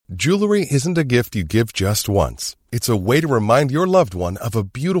Jewelry isn't a gift you give just once. It's a way to remind your loved one of a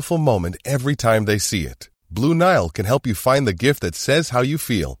beautiful moment every time they see it. Blue Nile can help you find the gift that says how you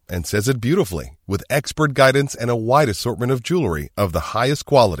feel and says it beautifully, with expert guidance and a wide assortment of jewelry of the highest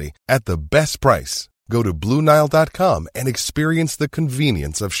quality at the best price. Go to BlueNile.com and experience the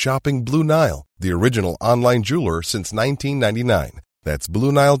convenience of shopping Blue Nile, the original online jeweler since 1999. That's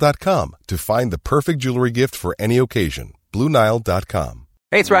BlueNile.com to find the perfect jewelry gift for any occasion. BlueNile.com.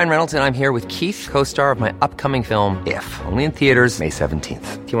 Hey, it's Ryan Reynolds, and I'm here with Keith, co-star of my upcoming film, If, only in theaters May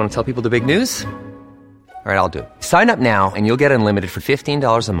 17th. Do you want to tell people the big news? All right, I'll do it. Sign up now and you'll get unlimited for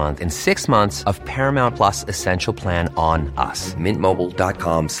 $15 a month and 6 months of Paramount Plus Essential Plan on us.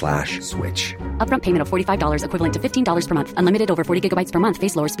 MintMobile.com/switch. Upfront payment of $45 equivalent to $15 per month. Unlimited over 40 gigabytes per month.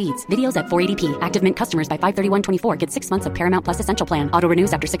 Face lower speeds. Videos at 480p. Active Mint customers by 531.24 get 6 months of Paramount Plus Essential Plan. Auto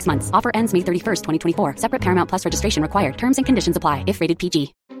renews after 6 months. Offer ends May 31st, 2024. Separate Paramount Plus registration required. Terms and conditions apply if rated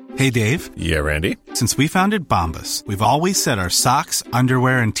PG. Hey, Dave. Yeah, Randy. Since we founded Bombas, we've always said our socks,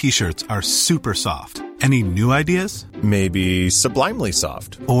 underwear, and T-shirts are super soft. Any new ideas? Maybe sublimely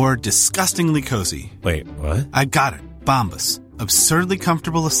soft. Or disgustingly cozy. Wait, what? I got it. Bombas. Absurdly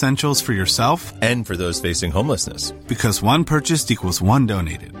comfortable essentials for yourself and for those facing homelessness. Because one purchased equals one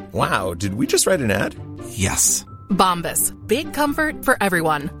donated. Wow, did we just write an ad? Yes. Bombas. Big comfort for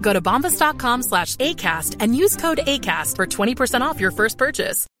everyone. Go to bombas.com/ACAST and use code ACAST for 20% off your first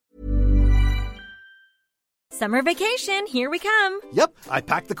purchase. Summer vacation, here we come. Yep, I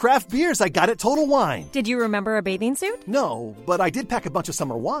packed the craft beers I got at Total Wine. Did you remember a bathing suit? No, but I did pack a bunch of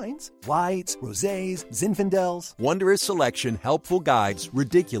summer wines. Whites, rosés, Zinfandels. Wondrous selection, helpful guides,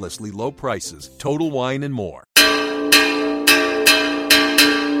 ridiculously low prices. Total Wine and more.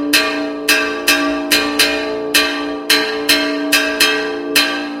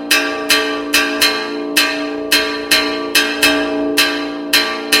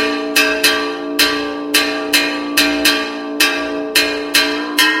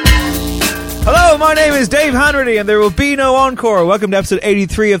 Hello, my name is Dave Hanratty and there will be no encore. Welcome to episode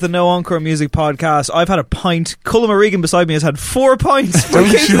 83 of the No Encore Music Podcast. I've had a pint. Cullen O'Regan beside me has had 4 pints.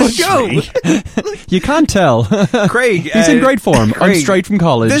 The show. You can't tell. Craig. He's in great form. Craig, I'm straight from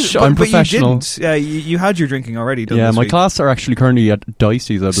college. I'm professional. But you didn't. You had your drinking already done Yeah, this my week. class are actually currently at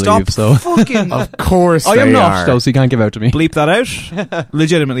Dicey's, I believe. Stop so. fucking... Of course I am not, are. though, so you can't give out to me. Bleep that out.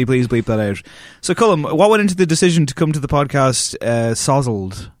 Legitimately, please bleep that out. So, Cullen, what went into the decision to come to the podcast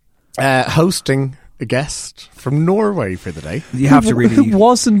sozzled? Hosting a guest from Norway for the day. You have to really... Who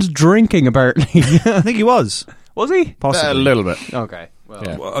wasn't drinking, apparently. I think he was. Was he? Possibly. A little bit. Okay. Well,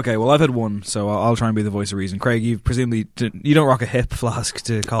 Yeah. Okay, well, I've had one, so I'll try and be the voice of reason. Craig, you presumably... You don't rock a hip flask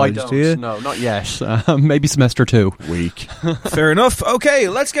to college, I don't. do you? No, not yet. Maybe semester 2. Week. Fair enough. Okay,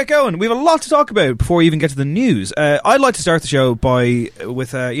 let's get going. We have a lot to talk about before we even get to the news. I'd like to start the show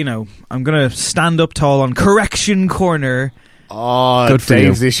with I'm going to stand up tall on Correction Corner. Oh, Good for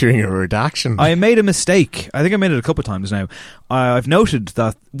Dave's you. issuing a redaction. I made a mistake. I think I made it a couple of times now. I've noted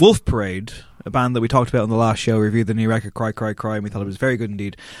that Wolf Parade, a band that we talked about on the last show, reviewed the new record Cry Cry Cry, and we thought it was very good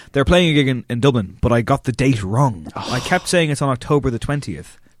indeed. They're playing a gig in Dublin, but I got the date wrong. I kept saying it's on October the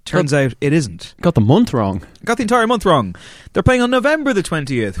 20th. Turns out it isn't. Got the month wrong. Got the entire month wrong. They're playing on November the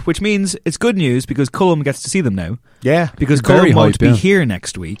 20th, which means it's good news because Cullum gets to see them now. Yeah. Because Very Cullum won't hyped, be yeah. here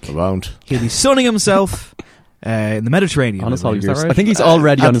next week. I won't. He'll be sunning himself in the Mediterranean. On his I believe. Is that holidays. right? I think he's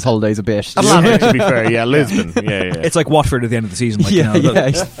already on his holidays a bit. Atlantic, to be fair. Yeah, Lisbon. Yeah. It's like Watford at the end of the season. Like, Yeah,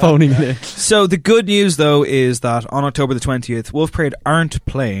 he's phoning it in. So the good news, though, is that on October the 20th, Wolf Parade aren't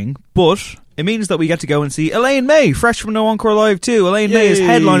playing, but it means that we get to go and see Elaine May, fresh from No Encore Live 2. Elaine May is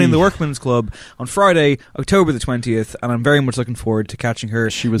headlining the Workman's Club on Friday, October the 20th, and I'm very much looking forward to catching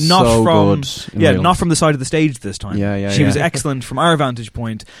her. She was not so from, good in Yeah, real. not from the side of the stage this time. She was yeah. excellent from our vantage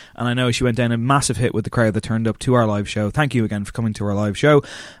point, and I know she went down a massive hit with the crowd that turned up to our live show. Thank you again for coming to our live show,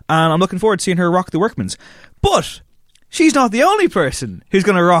 and I'm looking forward to seeing her rock the Workman's. But she's not the only person who's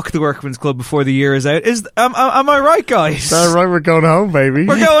going to rock the Workman's Club before the year is out. Am I right, guys? Is that right? We're going home, baby.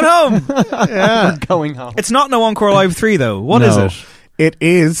 We're going home. Yeah. Going home. It's not No Encore Live 3, though. What is No. it? It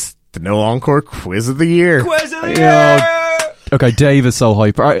is the No Encore Quiz of the Year. Quiz of the Yeah. Year! Okay, Dave is so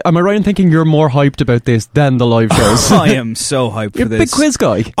hyped. Am I right in thinking you're more hyped about this than the live shows? I am so hyped You're for a this. big quiz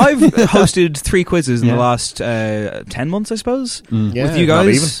guy. I've hosted 3 quizzes in Yeah. the last 10 months, I suppose. Yeah, with you not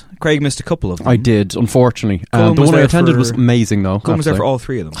guys. Craig missed a couple of them. I did, unfortunately. Cullen The was one I there attended for- was amazing, though. Cullen was there for Absolutely. all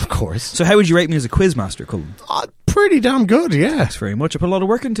 3 of them. Of course. So how would you rate me as a quiz master, Cullen? Pretty damn good, yeah. Thanks very much. I put a lot of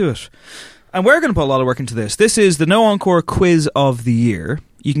work into it. And we're going to put a lot of work into this. This is the No Encore Quiz of the Year.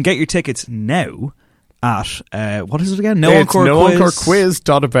 You can get your tickets now at, what is it again? It's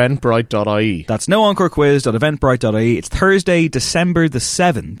noencorequiz.eventbrite.ie. That's noencorequiz.eventbrite.ie. It's Thursday, December the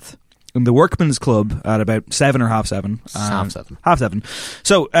 7th. In the Workman's Club at about 7 or half 7. Half 7.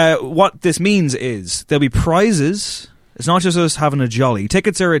 So what this means is there'll be prizes. It's not just us having a jolly.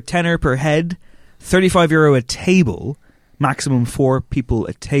 Tickets are a tenner per head, €35 a table, maximum 4 people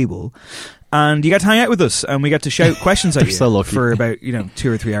a table. And you get to hang out with us, and we get to shout questions at you for about 2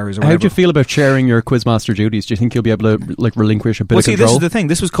 or 3 hours or whatever. How do you feel about sharing your Quizmaster duties? Do you think you'll be able to relinquish a bit of control? This is the thing.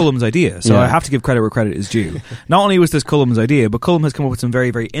 This was Cullum's idea, so I have to give credit where credit is due. Not only was this Cullum's idea, but Cullum has come up with some very,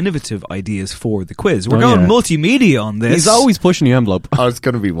 very innovative ideas for the quiz. We're going multimedia on this. He's always pushing the envelope. Oh, it's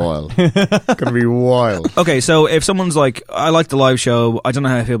going to be wild. It's going to be wild. Okay, so if someone's like, I like the live show, I don't know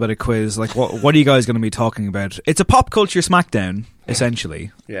how I feel about a quiz, like what are you guys going to be talking about? It's a pop culture smackdown,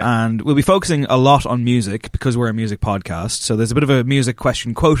 essentially. Yeah. And we'll be focusing a lot on music because we're a music podcast, so there's a bit of a music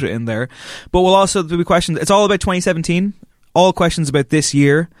question quota in there. But we'll also be questions. It's all about 2017, all questions about this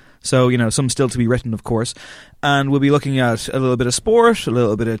year. So, some still to be written, of course. And we'll be looking at a little bit of sport, a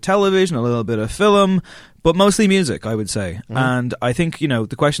little bit of television, a little bit of film, but mostly music, I would say. And I think,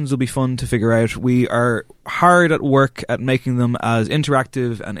 the questions will be fun to figure out. We are hard at work at making them as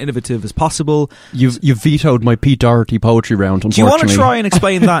interactive and innovative as possible. You've vetoed my Pete Doherty poetry round, unfortunately. Do you want to try and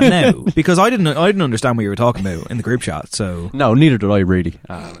explain that now? Because I didn't understand what you were talking about in the group chat, so... No, neither did I, really.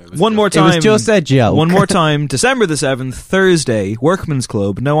 One more time. It was just a joke. One more time. December the 7th, Thursday, Workman's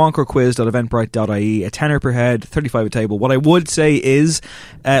Club, noencorequiz.eventbrite.ie, a tenner per head, 35 a table. What I would say is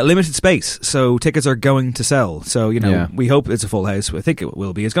limited space, so tickets are going to sell. So, we hope it's a full house. I think it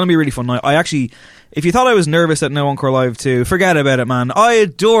will be. It's going to be a really fun night. I actually, if you thought I was nervous at No Encore Live 2, forget about it, man. I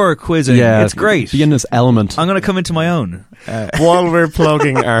adore quizzing. Yeah, it's great. Be in this element. I'm going to come into my own. While we're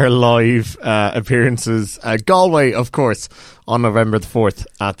plugging our live appearances, Galway, of course, on November the 4th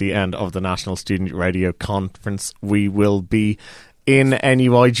at the end of the National Student Radio Conference, we will be in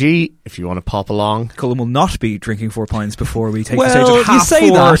NUIG, if you want to pop along. Cullum will not be drinking 4 pints before we take the stage at half 4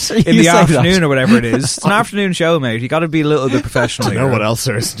 in the afternoon or whatever it is. It's an afternoon show, mate. You got to be a little bit professional. I don't know what else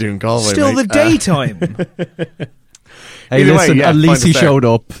there is to do in Galway, still mate. The daytime. Hey, listen, at least he showed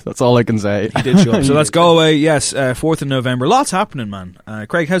up. That's all I can say. He did show up. So let's go away. Yes, 4th of November. Lots happening, man.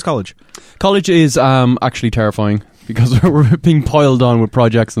 Craig, how's college? College is actually terrifying because we're being piled on with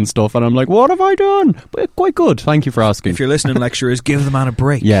projects and stuff, and I'm like, what have I done? But quite good. Thank you for asking. If you're listening, lecturers, give the man a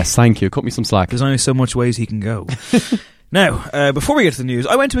break. Yes, thank you. Cut me some slack. There's only so much ways he can go. Now, before we get to the news,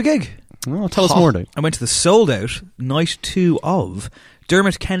 I went to a gig. Oh, tell us more, Dave. I went to the sold-out night 2 of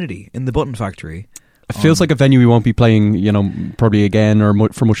Dermot Kennedy in the Button Factory. It feels like a venue we won't be playing, probably again or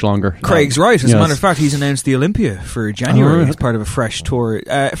for much longer. Craig's right. As a matter of fact, he's announced the Olympia for January as part of a fresh tour.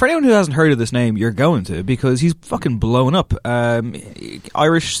 For anyone who hasn't heard of this name, you're going to, because he's fucking blown up.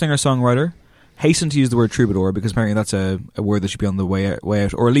 Irish singer-songwriter. Hasten to use the word troubadour because apparently that's a word that should be on the way out,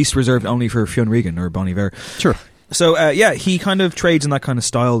 or at least reserved only for Fionn Regan or Bon Iver. Sure. So, he kind of trades in that kind of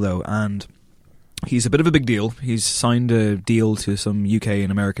style, though, and he's a bit of a big deal. He's signed a deal to some UK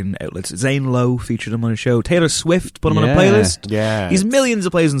and American outlets. Zane Lowe featured him on a show. Taylor Swift put him on a playlist. Yeah. He's millions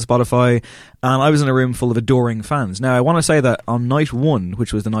of plays on Spotify, and I was in a room full of adoring fans. Now, I want to say that on night 1,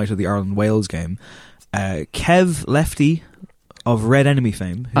 which was the night of the Ireland-Wales game, Kev Lefty of Red Enemy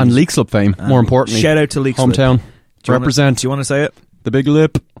fame. And Leaks Up fame, more importantly. Shout out to Leaks Hometown. Represent. Do you want to say it? The Big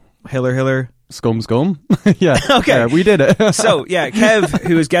Lip. Hiller. Scum. Yeah. Okay. Yeah, we did it. So, Kev,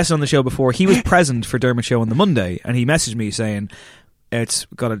 who was guest on the show before, he was present for Dermot's show on the Monday, and he messaged me saying, it's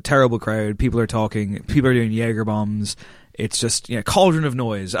got a terrible crowd, people are talking, people are doing Jaeger bombs, it's just cauldron of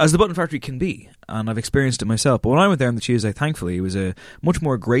noise, as the Button Factory can be, and I've experienced it myself. But when I went there on the Tuesday, thankfully, it was a much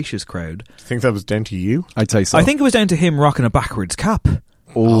more gracious crowd. Do you think that was down to you? I'd say so. I think it was down to him rocking a backwards cap.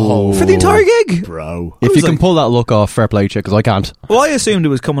 Oh, for the entire gig, bro. If you can pull that look off, fair play to you, because I can't. Well, I assumed it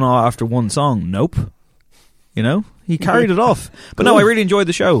was coming off after one song. Nope. He carried it off. But no, I really enjoyed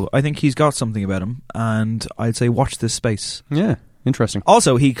the show. I think he's got something about him, and I'd say watch this space. Yeah, interesting.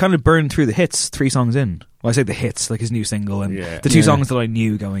 Also, he kind of burned through the hits 3 songs in. Well, I say the hits, like his new single and the 2 songs that I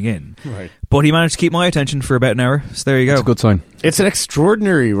knew going in. Right. But he managed to keep my attention for about an hour, so there you go. That's a good sign. It's an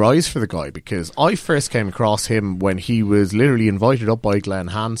extraordinary rise for the guy, because I first came across him when he was literally invited up by Glenn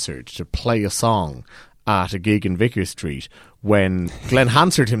Hansard to play a song at a gig in Vicar Street, when Glenn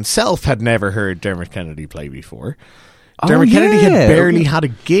Hansard himself had never heard Dermot Kennedy play before. Dermot Kennedy had barely had a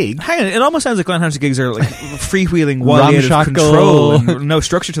gig. Hang on, it almost sounds like Glenn Hansard gigs are like freewheeling, wildly out of control, and no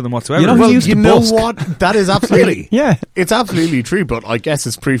structure to them whatsoever. You know what? That is absolutely... Yeah. It's absolutely true, but I guess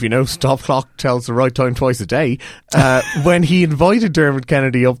it's proof, stop clock tells the right time twice a day. When he invited Dermot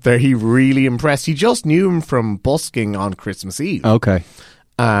Kennedy up there, he really impressed. He just knew him from busking on Christmas Eve. Okay.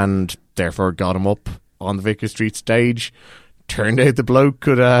 And therefore got him up on the Vicar Street stage. Turned out the bloke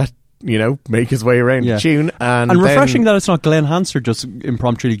could, make his way around the tune. And refreshing that it's not Glenn Hansard just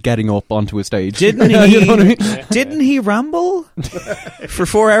impromptu getting up onto a stage. Didn't he? You know what I mean? Didn't he ramble for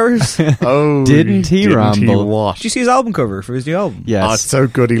 4 hours? Oh, didn't he ramble? What? Did you see his album cover for his new album? Yes. Oh, it's so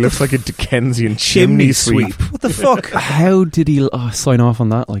good. He looks like a Dickensian chimney sweep. What the fuck? How did he sign off on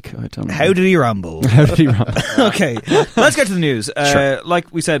that? Like, I don't know. How did he ramble? Okay, let's get to the news. Sure.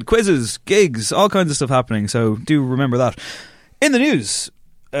 Like we said, quizzes, gigs, all kinds of stuff happening, so do remember that. In the news,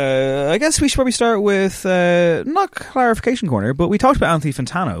 I guess we should probably start with not clarification corner, but we talked about Anthony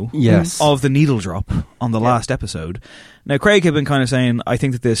Fantano of the needle drop on the last episode. Now, Craig had been kind of saying, I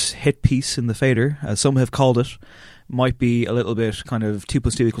think that this hit piece in the fader, as some have called it, might be a little bit kind of 2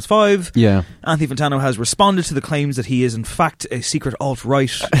 + 2 = 5. Yeah. Anthony Fantano has responded to the claims that he is in fact a secret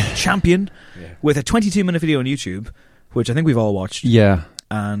alt-right champion with a 22-minute video on YouTube, which I think we've all watched. Yeah.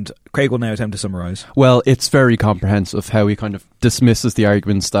 And Craig will now attempt to summarise. Well, it's very comprehensive how he kind of dismisses the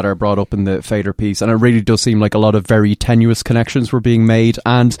arguments that are brought up in the fader piece, and it really does seem like a lot of very tenuous connections were being made,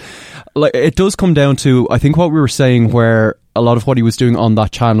 and like it does come down to, I think, what we were saying, where a lot of what he was doing on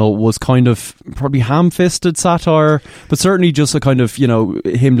that channel was kind of probably ham-fisted satire, but certainly just a kind of,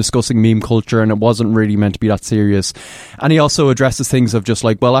 him discussing meme culture, and it wasn't really meant to be that serious. And he also addresses things of just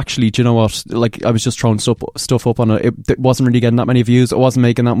like, well, actually, do you know what? Like, I was just throwing stuff up on it. It wasn't really getting that many views. It wasn't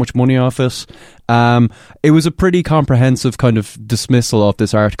making that much money off it. It was a pretty comprehensive kind of dismissal of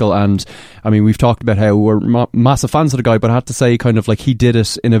this article, and I mean, we've talked about how we're massive fans of the guy, but I have to say, kind of like, he did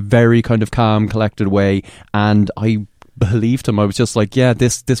it in a very kind of calm, collected way, and I believed him. I was just like, yeah,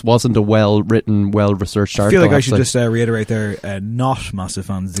 this wasn't a well-written, well-researched article. I feel like I should just reiterate there, not massive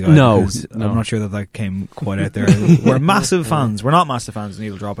fans of the guy. No. I'm not sure that came quite out there. We're massive fans. We're not massive fans of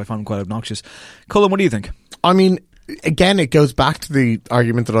Needle Drop. I found him quite obnoxious. Cullen, what do you think? I mean, again, it goes back to the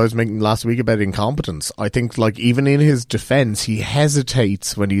argument that I was making last week about incompetence. I think, like, even in his defence, he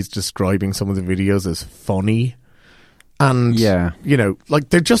hesitates when he's describing some of the videos as funny. And, like,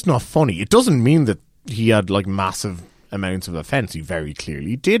 they're just not funny. It doesn't mean that he had, like, massive amounts of offence. He very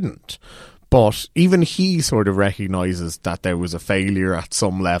clearly didn't. But even he sort of recognises that there was a failure at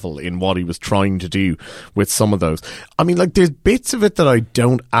some level in what he was trying to do with some of those. I mean, like, there's bits of it that I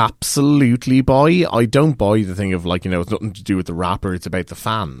don't absolutely buy. I don't buy the thing of, like, it's nothing to do with the rapper, it's about the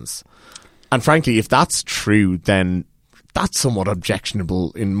fans. And frankly, if that's true, then that's somewhat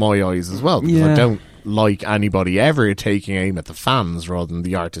objectionable in my eyes as well, because I don't like anybody ever taking aim at the fans rather than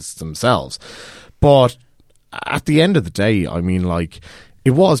the artists themselves. But at the end of the day, I mean, like,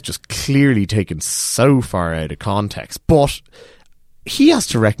 it was just clearly taken so far out of context. But he has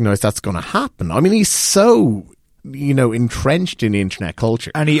to recognise that's going to happen. I mean, he's so, entrenched in internet culture.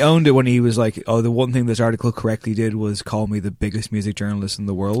 And he owned it when he was like, oh, the one thing this article correctly did was call me the biggest music journalist in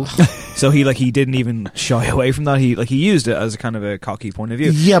the world. So he didn't even shy away from that. He used it as a kind of a cocky point of view.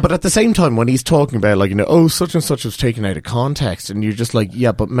 Yeah, but at the same time, when he's talking about, like, such and such was taken out of context, and you're just like,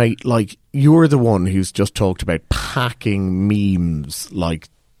 yeah, but mate, like, you're the one who's just talked about packing memes, like,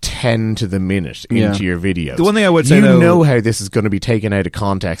 10 to the minute into your videos. The one thing I would say, you know how this is going to be taken out of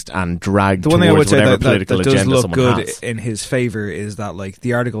context and dragged towards whatever political that agenda does someone look good has. In his favour is that, like,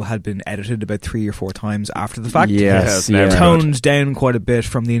 the article had been edited about 3 or 4 times after the fact. Yes, toned down quite a bit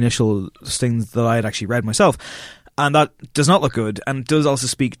from the initial things that I had actually read myself. And that does not look good, and does also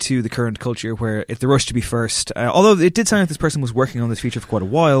speak to the current culture where it's the rush to be first. Although it did sound like this person was working on this feature for quite a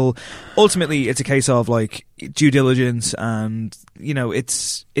while, ultimately it's a case of, like, due diligence, and it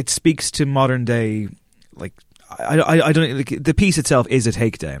speaks to modern day, like, I don't, like, the piece itself is a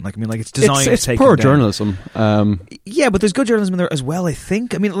takedown. Like, I mean, like, it's designed to take poor down. Journalism. Yeah, but there's good journalism in there as well, I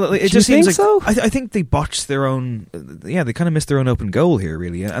think. I mean, it just seems like so? I think they botched their own. Yeah, they kind of missed their own open goal here,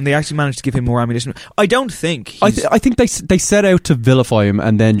 really, and they actually managed to give him more ammunition. I don't think. I think they set out to vilify him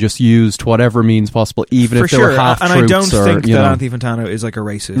and then just used whatever means possible, even if they were half and truths. I don't think that Anthony Fantano is like a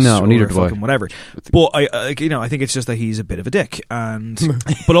racist. No, neither do I. Whatever. But I think it's just that he's a bit of a dick, and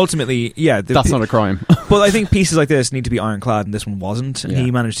but ultimately, yeah, that's not a crime. But I think pieces like this need to be ironclad, and this one wasn't, and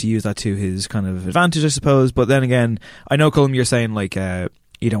he managed to use that to his kind of advantage, I suppose. But then again, I know, Colm, you're saying, like,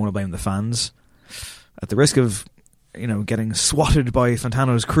 you don't want to blame the fans. At the risk of getting swatted by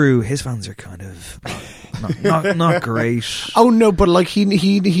Fantano's crew, his fans are kind of not great. Oh no, but like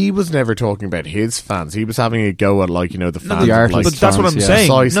he was never talking about his fans. He was having a go at, like, the fans. The artists, like, but that's what I'm saying.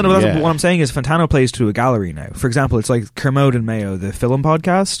 Precisely, what I'm saying is Fantano plays to a gallery now. For example, it's like Kermode and Mayo, the film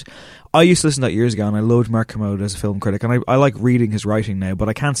podcast. I used to listen to that years ago, and I loved Mark Kermode as a film critic, and I like reading his writing now, but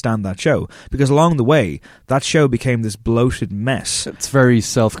I can't stand that show, because along the way, that show became this bloated mess. It's very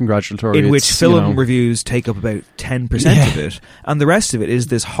self-congratulatory. In which film reviews take up about 10% of it, and the rest of it is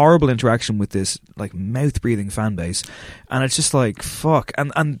this horrible interaction with this like mouth-breathing fan base, and it's just like, fuck.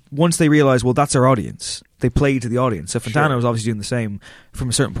 And once they realise, well, that's our audience, they play to the audience. So Fontana was obviously doing the same from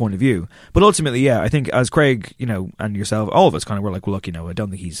a certain point of view. But ultimately, yeah, I think as Craig, and yourself, all of us kind of were like, well, look, I don't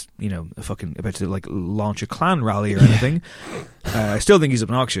think he's, fucking about to like launch a Klan rally or anything. I still think he's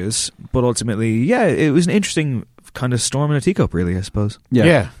obnoxious, but ultimately, yeah, it was an interesting kind of storm in a teacup, really, I suppose.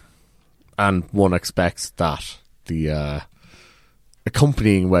 Yeah. And one expects that the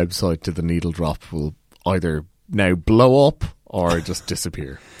accompanying website to the Needle Drop will either now blow up or just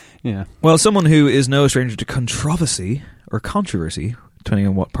disappear. Yeah. Well, someone who is no stranger to controversy, depending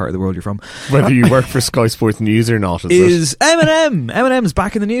on what part of the world you're from, whether you work for Sky Sports News or not, is Eminem. Eminem's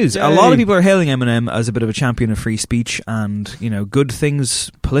back in the news. Yay. A lot of people are hailing Eminem as a bit of a champion of free speech and, good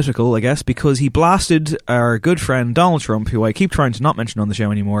things political, I guess, because he blasted our good friend Donald Trump, who I keep trying to not mention on the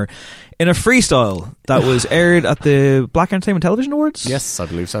show anymore, in a freestyle that was aired at the Black Entertainment Television Awards. Yes, I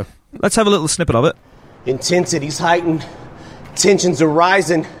believe so. Let's have a little snippet of it. Intensity's heightened. Tensions are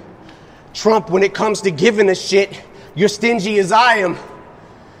rising. Trump, when it comes to giving a shit, you're stingy as I am.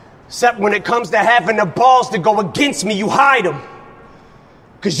 Except when it comes to having the balls to go against me, you hide them.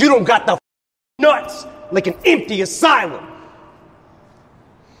 Because you don't got the nuts like an empty asylum.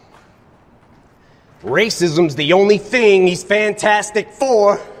 Racism's the only thing he's fantastic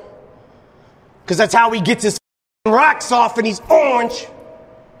for. Because that's how he gets his rocks off and he's orange.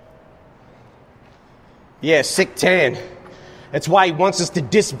 Yeah, sick tan. That's why he wants us to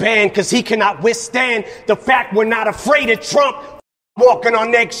disband, because he cannot withstand the fact we're not afraid of Trump walking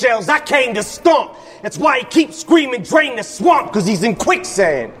on eggshells. I came to stomp. That's why he keeps screaming, drain the swamp, because he's in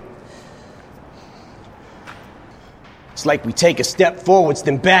quicksand. It's like we take a step forwards,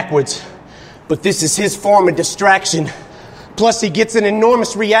 then backwards. But this is his form of distraction. Plus, he gets an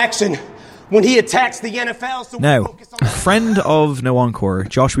enormous reaction when he attacks the NFL. So now, a friend of No Encore,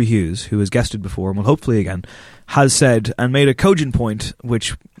 Joshua Hughes, who has guested before and will hopefully again, has said and made a cogent point,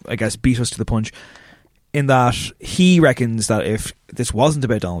 which I guess beat us to the punch, in that he reckons that if this wasn't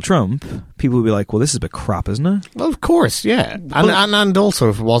about Donald Trump, people would be like, well, this is a bit crap, isn't it? Well, of course, yeah. And also,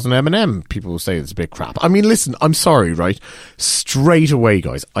 if it wasn't Eminem, people would say it's a bit crap. I mean, listen, I'm sorry, right? Straight away,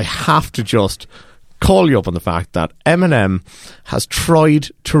 guys, I have to just call you up on the fact that Eminem has tried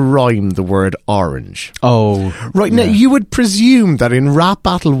to rhyme the word orange. Oh. Right, now, you would presume that in Rap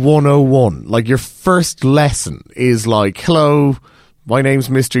Battle 101, like, your first lesson is like, hello, my name's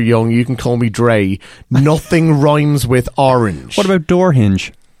Mr. Young, you can call me Dre. Nothing rhymes with orange. What about door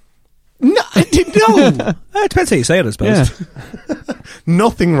hinge? No. It depends how you say it, I suppose. Yeah.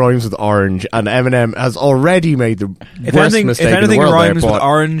 Nothing rhymes with orange, and Eminem has already made the worst mistake if anything in the world rhymes there, with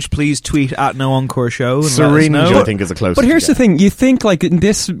orange, please tweet at No Encore Show. And syringe, let us know. I think, is the closest. But here's the thing: you think, like, in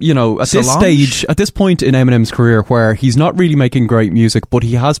this, at this stage, at this point in Eminem's career, where he's not really making great music, but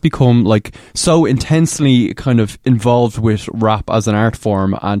he has become like so intensely kind of involved with rap as an art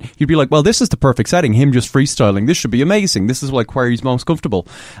form, and you'd be like, well, this is the perfect setting. Him just freestyling, this should be amazing. This is like where he's most comfortable,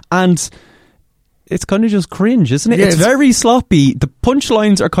 and it's kind of just cringe, isn't it? Yeah, it's very sloppy. The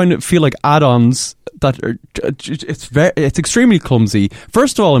punchlines are kind of feel like add-ons that are. It's extremely clumsy.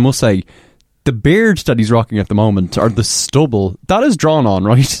 First of all, I must say, the beard that he's rocking at the moment, or the stubble, that is drawn on,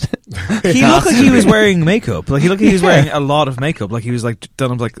 right? He looked like he was wearing makeup. Like he looked like he was wearing a lot of makeup. Like he was like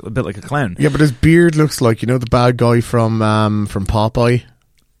done up like a bit like a clown. Yeah, but his beard looks like, the bad guy from Popeye.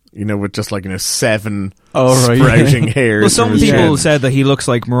 With just like, 7 sprouting hairs. Well, some people said that he looks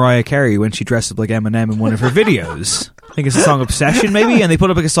like Mariah Carey when she dressed up like Eminem in one of her videos. I think it's the song Obsession, maybe, and they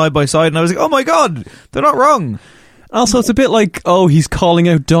put up like a side-by-side, and I was like, oh my god, they're not wrong. Also, it's a bit like, he's calling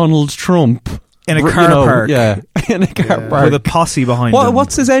out Donald Trump. In a car park. Yeah, in a car park. With a posse behind him.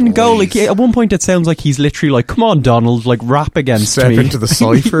 What's his end goal? Like, at one point it sounds like he's literally like, come on, Donald, like, rap against me. Step into the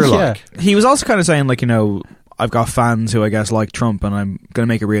cypher, like. He was also kind of saying, like, I've got fans who I guess like Trump, and I'm going to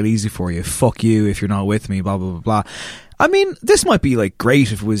make it real easy for you. Fuck you if you're not with me, blah, blah, blah, blah. I mean, this might be like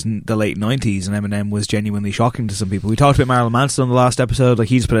great if it was in the late 90s and Eminem was genuinely shocking to some people. We talked about Marilyn Manson on the last episode. Like,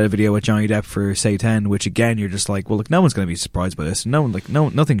 he just put out a video with Johnny Depp for Say 10, which again, you're just like, well, look, no one's going to be surprised by this.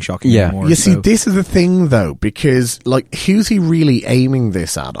 Nothing shocking anymore. You see, this is the thing though, because like, who's he really aiming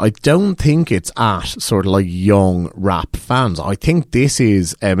this at? I don't think it's at sort of like young rap fans. I think this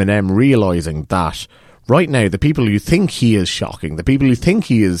is Eminem realising that right now, the people who think he is shocking, the people who think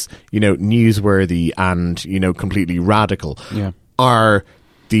he is, newsworthy and, completely radical, are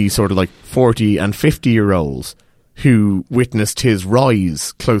the sort of like 40 and 50-year-olds who witnessed his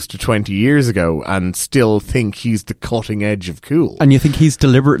rise close to 20 years ago and still think he's the cutting edge of cool. And you think he's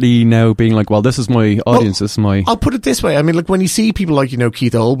deliberately now being like, well, this is my audience, this is my... I'll put it this way. I mean, like, when you see people like,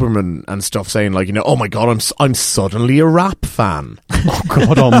 Keith Olbermann and stuff saying, like, oh my God, I'm suddenly a rap fan. Oh,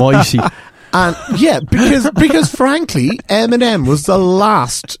 God almighty. And yeah, because frankly, Eminem was the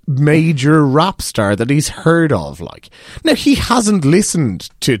last major rap star that he's heard of. Like, now he hasn't listened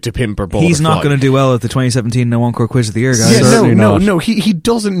to Pimp or Butterfly. He's not going to do well at the 2017 No Encore Quiz of the Year, guys. Yeah, no. He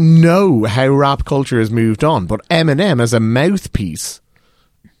doesn't know how rap culture has moved on. But Eminem, as a mouthpiece,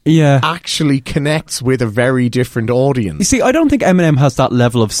 actually connects with a very different audience. You see, I don't think Eminem has that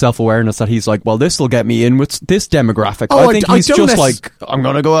level of self-awareness that he's like, well, this will get me in with this demographic. I think he's just like, I'm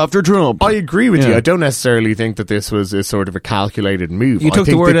going to go after Trump. I agree with you. I don't necessarily think that this was a sort of a calculated move. You took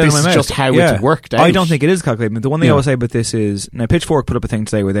the word out of my mouth. This is just how it's worked out. I don't think it is calculated. The one thing I will say about this is, now Pitchfork put up a thing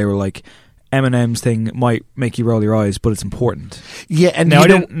today where they were like, Eminem's thing might make you roll your eyes, but it's important. Yeah, and I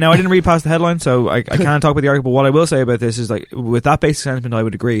didn't read past the headline, so I can't talk about the article. But what I will say about this is, like, with that basic sentiment, I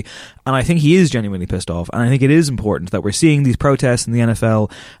would agree, and I think he is genuinely pissed off, and I think it is important that we're seeing these protests in the NFL,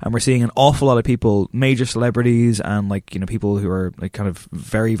 and we're seeing an awful lot of people, major celebrities, and people who are like kind of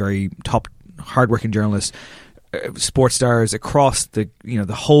very, very top, hardworking journalists, sports stars across the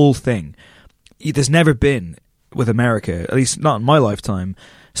the whole thing. There's never been with America, at least not in my lifetime,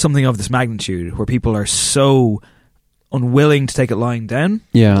 something of this magnitude where people are so unwilling to take it lying down.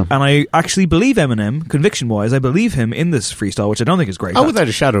 Yeah. And I actually believe Eminem, conviction-wise, I believe him in this freestyle, which I don't think is great. Oh, without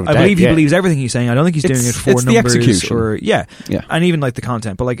a shadow of a doubt. I believe he believes everything he's saying. I don't think he's doing it for it's numbers. The execution. Or, yeah. And even like the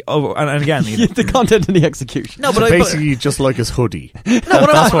content. But like, and again... the content and the execution. No, but basically just like his hoodie.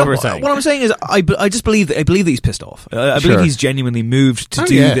 That's what we're saying. What I'm saying is I just believe that he's pissed off. I believe he's genuinely moved to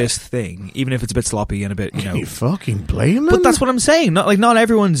do this thing, even if it's a bit sloppy and a bit, Can you fucking blame him? But that's what I'm saying. Not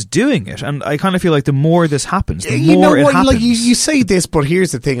everyone's doing it. And I kind of feel like the more this happens, the more it happens. Like, you say this, but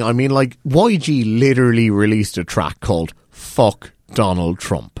here's the thing. I mean, like, YG literally released a track called Fuck Donald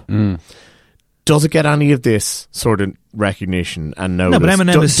Trump. Does it get any of this sort of recognition and notice? No, but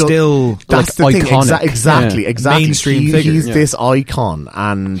Eminem is still that's like the iconic. Thing. Exactly. Mainstream figure. He's this icon,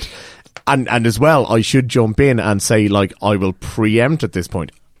 and as well, I should jump in and say, like, I will preempt at this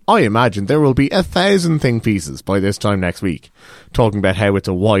point. I imagine there will be 1,000 think pieces by this time next week talking about how it's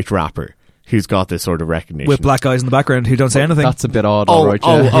a white rapper who's got this sort of recognition. With black guys in the background who don't say anything. That's a bit odd,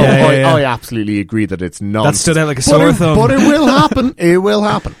 I absolutely agree that it's not. That stood out like a sore thumb. But it will happen. It will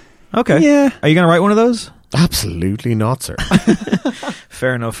happen. Okay. Yeah. Are you going to write one of those? Absolutely not, sir.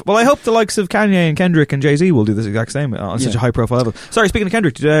 Fair enough. Well, I hope the likes of Kanye and Kendrick and Jay-Z will do this exact same on such a high-profile level. Sorry, speaking of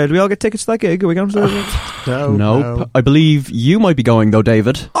Kendrick, do we all get tickets to that gig? Are we going to No. Nope. I believe you might be going, though,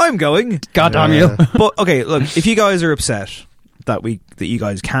 David. I'm going. God damn you. But, okay, look, if you guys are upset that you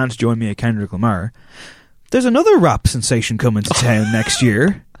guys can't join me at Kendrick Lamar, there's another rap sensation coming to town next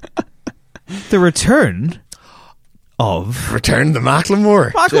year. The return of... Return the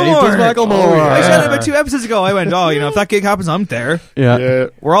Macklemore. Macklemore. I said it about 2 episodes ago. I went, if that gig happens, I'm there. Yeah.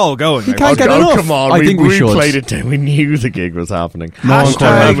 We're all going. You can't get enough. Come on, I think we should. played it down. We knew the gig was happening.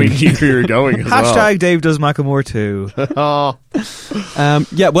 Hashtag we knew we were going as Hashtag Dave does Macklemore too.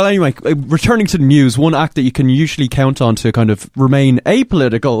 Well, anyway, returning to the news, one act that you can usually count on to kind of remain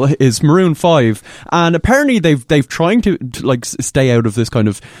apolitical is Maroon 5, and apparently they've trying to like stay out of this kind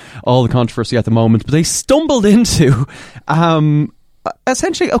of all the controversy at the moment, but they stumbled into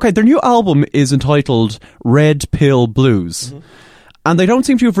essentially, their new album is entitled Red Pill Blues. And they don't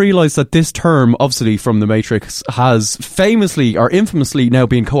seem to have realised that this term, obviously from The Matrix, has famously or infamously now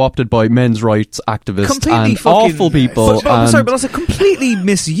been co-opted by men's rights activists and awful people. But that's a completely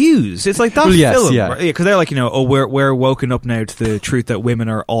misused. It's like that film. Yeah. Because they're like, we're woken up now to the truth that women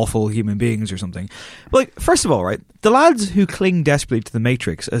are awful human beings or something. Like, first of all, right, the lads who cling desperately to The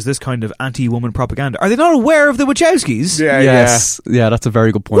Matrix as this kind of anti-woman propaganda, are they not aware of the Wachowskis? Yeah, that's a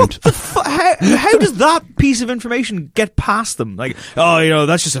very good point. What the how does that piece of information get past them? Like,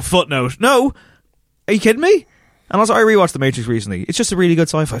 that's just a footnote. No. Are you kidding me? And also, I rewatched The Matrix recently. It's just a really good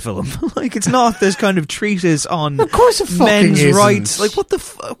sci-fi film. Like, it's not this kind of treatise on of course it men's isn't. rights. Like, what the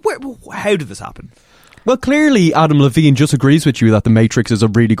how did this happen? Well, clearly Adam Levine just agrees with you that The Matrix is a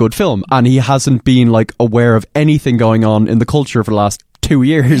really good film, and he hasn't been like aware of anything going on in the culture for the last 2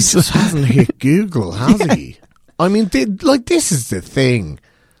 years. He just hasn't hit Google, has he? I mean, this is the thing.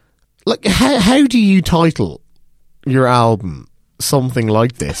 Like, how do you title your album something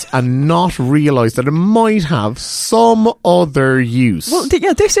like this and not realise that it might have some other use? Well,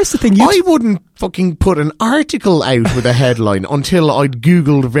 this is the thing. I wouldn't fucking put an article out with a headline until I'd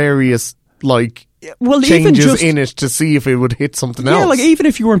Googled various, like, Well, even changes just in it to see if it would hit something else. Yeah, like even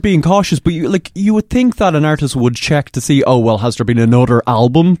if you weren't being cautious, but you would think that an artist would check to see, oh well, has there been another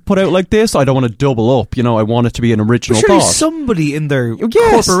album put out like this? I don't want to double up. I want it to be an original But surely thought. somebody in their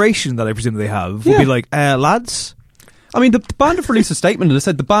corporation that I presume they have would be like, lads. I mean, the band have released a statement and they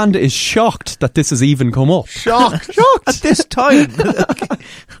said the band is shocked that this has even come up. Shocked at this time.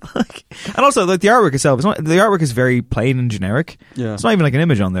 And also, like the artwork itself, the artwork is very plain and generic. Yeah. It's not even like an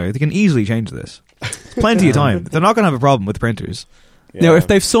image on there. They can easily change this. Plenty of time. They're not going to have a problem with the printers. Yeah. Now, if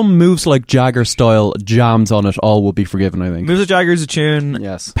they've some moves like Jagger style jams on it, all will be forgiven, I think. Moves like Jagger's a tune.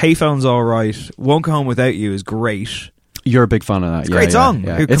 Yes. Payphone's alright. Won't Go Home Without You is great. You're a big fan of that. It's a great song.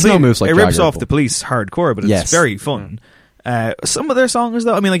 Yeah. It's no moves like It rips Jagger, off the Police hardcore, but it's very fun. Some of their songs,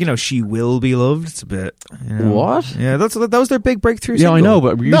 though, I mean, like, She Will Be Loved. It's a bit. What? Yeah, that was their big breakthrough. Yeah, single. I know,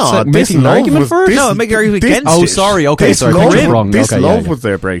 but were you No, making an argument for it? No, making an argument against it. Oh, sorry. Okay, This sorry. I Love, think you're wrong. This Okay, Love yeah. was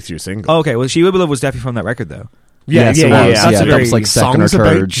their breakthrough single. Oh, okay, well, She Will Be Loved was definitely from that record, though. Yes, it was. That's a that very was like second or songs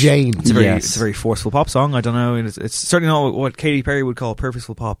about third. Jane. It's a very forceful pop song. I don't know. It's certainly not what Katy Perry would call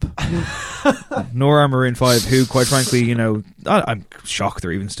purposeful pop. Nor are Maroon 5, who, quite frankly, I'm shocked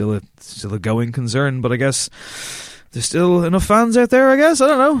they're even still a going concern. But I guess there's still enough fans out there. I guess I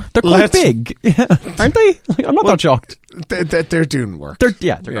don't know. They're quite big, aren't they? I'm not that shocked. They're doing work.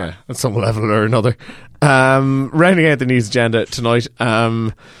 They're at some level or another. Rounding out the news agenda tonight,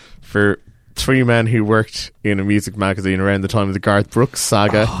 for three men who worked in a music magazine around the time of the Garth Brooks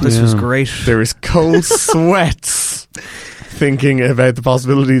saga. Oh, this was great. There is cold sweats thinking about the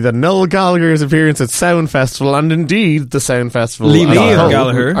possibility that Noel Gallagher's appearance at Sound Festival, and indeed the Sound Festival, Liam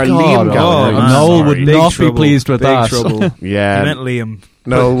Gallagher. or Liam Gallagher. Noel would Big not trouble. be pleased with Big that. trouble. Yeah, He meant Liam.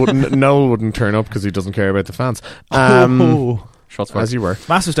 Noel wouldn't turn up because he doesn't care about the fans. Shots fired. As you were.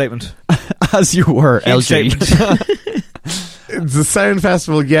 Massive statement. As you were, Huge LG. statement. The Sound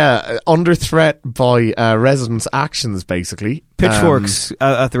Festival, under threat by residents' actions, basically. Pitchforks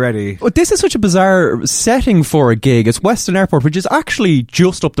at the ready. Well, this is such a bizarre setting for a gig. It's Weston Airport, which is actually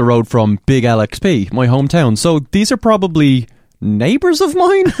just up the road from Big LXP, my hometown. So these are probably neighbours of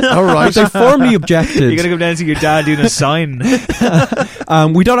mine. All right. They formally objected. You're going to go down and see your dad doing a sign.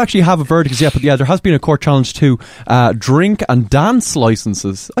 We don't actually have a verdict yet, but there has been a court challenge to drink and dance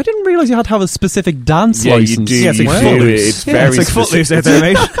licenses. I didn't realise you had to have a specific dance license. Yeah, you do. It's very like Footloose out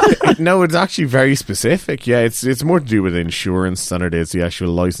there, mate. No, it's actually very specific. Yeah, it's more to do with insurance than it is the actual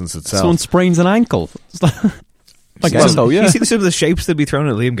license itself. Someone sprains an ankle. I guess so, yeah. You see some of the shapes they'd be thrown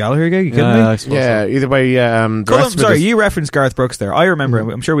at Liam Gallagher gig? You kidding me? Yeah, either way, you referenced Garth Brooks there. I remember,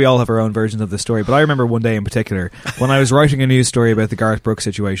 I'm sure we all have our own versions of this story, but I remember one day in particular when I was writing a news story about the Garth Brooks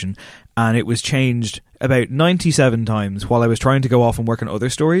situation, and it was changed about 97 times while I was trying to go off and work on other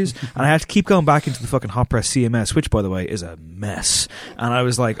stories, and I had to keep going back into the fucking Hot Press CMS, which, by the way, is a mess. And I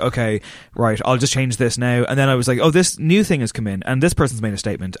was like, okay, right, I'll just change this now. And then I was like, oh, this new thing has come in, and this person's made a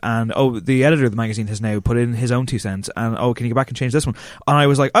statement, and oh, the editor of the magazine has now put in his own 2 cents, and oh, can you go back and change this one? And I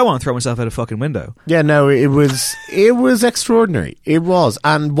was like, I want to throw myself out a fucking window. Yeah, no, it was extraordinary. It was.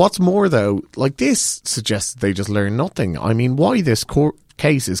 And what's more, though, like, this suggests they just learn nothing. I mean, why this court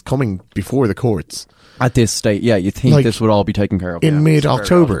case is coming before the courts at this state? Yeah, you think this would all be taken care of in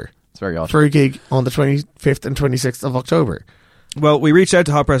mid-October. It's very odd for a gig on the 25th and 26th of October. Well, we reached out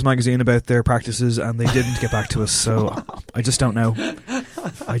to Hot Press Magazine about their practices, and they didn't get back to us, so I just don't know.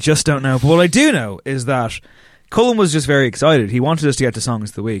 But what I do know is that Cullen was just very excited. He wanted us to get to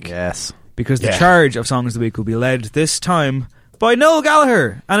Songs of the Week. Yes. Because the charge of Songs of the Week will be led this time by Noel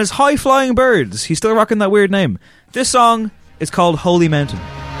Gallagher and his High Flying Birds. He's still rocking that weird name. This song is called Holy Mountain.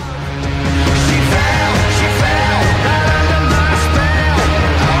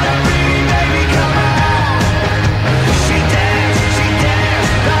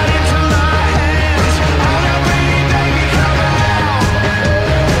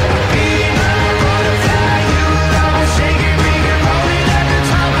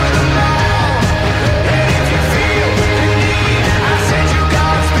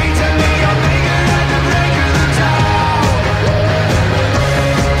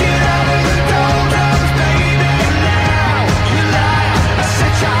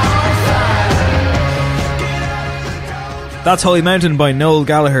 That's Holy Mountain by Noel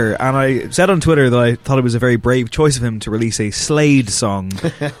Gallagher, and I said on Twitter that I thought it was a very brave choice of him to release a Slade song.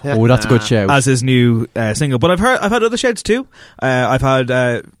 Oh, that's a good shout. As his new single. But I've had other shouts too. I've had,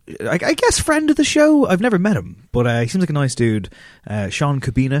 I guess, friend of the show. I've never met him, but he seems like a nice dude. Sean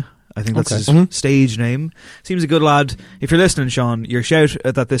Cabina. I think that's his stage name. Seems a good lad. If you're listening, Sean, your shout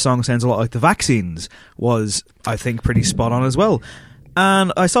that this song sounds a lot like The Vaccines was, I think, pretty spot on as well.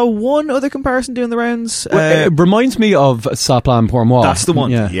 And I saw one other comparison doing the rounds. It reminds me of Ça Plane pour moi. That's the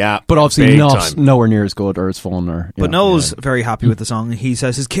one. Yeah. But obviously Big nowhere near as good or as fun. But Noel's very happy with the song. He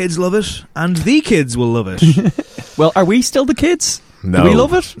says his kids love it, and the kids will love it. Well, are we still the kids? No. Do we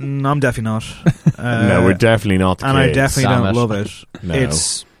love it? I'm definitely not. No, we're definitely not the and kids. I definitely don't love it. No.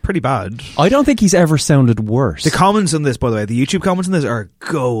 It's pretty bad. I don't think he's ever sounded worse. The comments on this, by the way, the YouTube comments on this are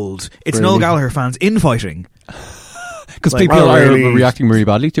gold. It's Really? Noel Gallagher fans infighting. Because Like, people are really? reacting really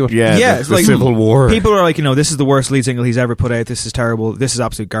badly to it. Yeah, it's the like Civil War. People are like, this is the worst lead single he's ever put out. This is terrible. This is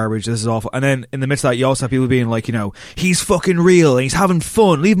absolute garbage. This is awful. And then in the midst of that, you also have people being like, he's fucking real and he's having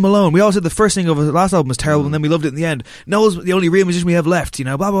fun. Leave him alone. We all said the first thing of his last album was terrible, and then we loved it in the end. Noel's the only real musician we have left.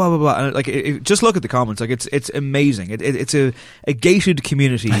 Blah blah blah blah blah. And like, just look at the comments. Like, it's amazing. It's a gated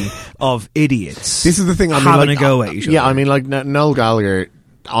community of idiots. This is the thing. Having a go at each other. Yeah, I mean, like Noel Gallagher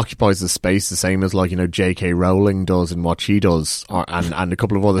occupies the space the same as, like, J.K. Rowling does in what she does, and a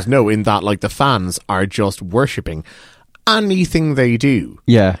couple of others. No, in that, like, the fans are just worshipping anything they do.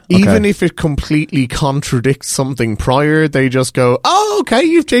 Yeah. Even if it completely contradicts something prior, they just go, oh, okay,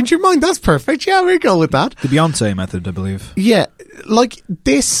 you've changed your mind. That's perfect. Yeah, we'll go with that. The Beyonce method, I believe. Yeah, like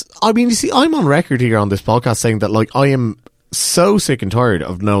this, I mean, you see, I'm on record here on this podcast saying that, like, I am so sick and tired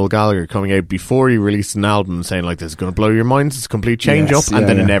of Noel Gallagher coming out before he released an album saying, like, this is going to blow your minds, it's a complete change up, and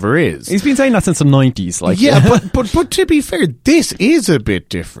then it never is. He's been saying that since the 90s. Like, yeah, but to be fair, this is a bit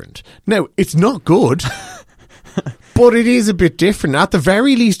different. Now, it's not good, but it is a bit different. At the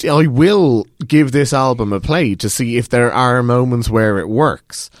very least, I will give this album a play to see if there are moments where it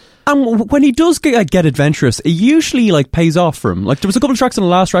works. And when he does get adventurous, it usually like pays off for him. Like, there was a couple of tracks on the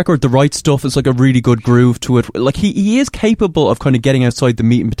last record, The Right Stuff is like a really good groove to it. Like, he is capable of kind of getting outside the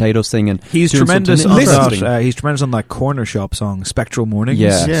meat and potatoes thing, and he's tremendous on that. He's tremendous on that Corner Shop song, Spectral Mornings.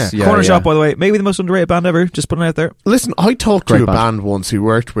 Yes. Yeah. Corner Shop, by the way, maybe the most underrated band ever. Just putting it out there. Listen, I talked to Great a band. band once who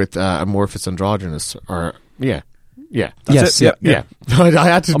worked with Amorphous Androgynous, or yeah, yes, it. Yeah. I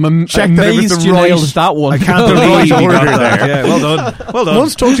had to I'm check that it was amazed the you right. nailed that one. I can't believe you got that. Yeah, well done. Well done.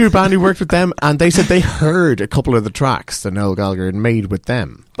 Once talked to a band who worked with them, and they said they heard a couple of the tracks that Noel Gallagher had made with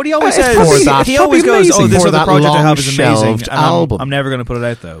them. But he always says, he always goes, this other project I have is amazing, and I'm never going to put it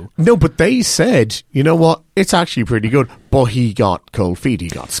out, though. No, but they said, you know what, it's actually pretty good, but he got cold feet, he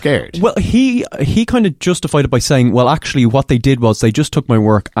got scared. Well, he kind of justified it by saying, well, actually what they did was they just took my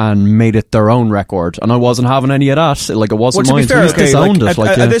work and made it their own record, and I wasn't having any of that. Like, it wasn't mine. Fair, so he disowned it.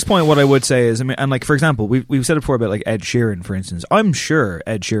 At this point, what I would say is, and like, for example, we've said it before about like Ed Sheeran, for instance. I'm sure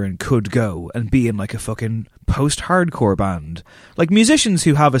Ed Sheeran could go and be in like a fucking post-hardcore band. Like, musicians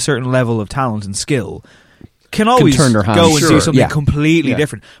who have a certain level of talent and skill can always turn their hands. go and do something Yeah. completely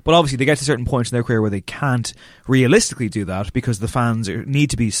different. But obviously they get to certain points in their career where they can't realistically do that because the fans need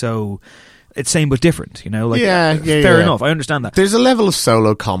to be so... It's same but different, Like, fair enough. I understand that. There's a level of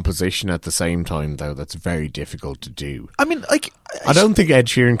solo composition at the same time, though, that's very difficult to do. I mean, like... I don't think Ed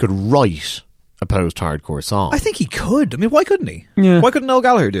Sheeran could write a post-hardcore song. I think he could. I mean, why couldn't he? Yeah. Why couldn't Noel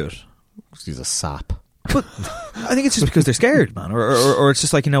Gallagher do it? He's a sap. But I think it's just because they're scared, man, or it's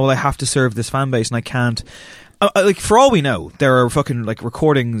just like, well, I have to serve this fan base and I can't. Like, for all we know, there are fucking like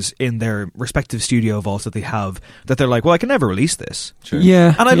recordings in their respective studio vaults that they have that they're like, well, I can never release this. Sure.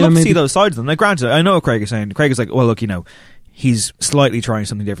 Yeah, and I'd love to maybe see those sides of them. Like, granted, I know what Craig is saying. Craig is like, well, look, he's slightly trying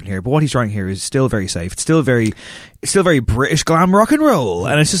something different here, but what he's trying here is still very safe. It's still very British glam rock and roll,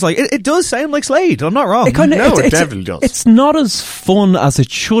 and it's just like it does sound like Slade. I'm not wrong. it definitely does. It's not as fun as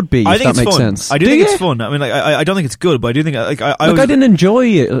it should be. I think if that it's makes fun. sense. I do think it's fun. I mean, like, I don't think it's good, but I do think I didn't enjoy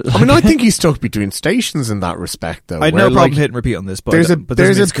it. I mean, I think he's stuck between stations in that respect, though. I had no problem hitting repeat on this, but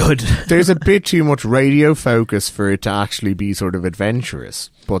it's good. There's a bit too much radio focus for it to actually be sort of adventurous,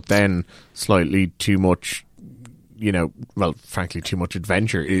 but then slightly too much. Frankly, too much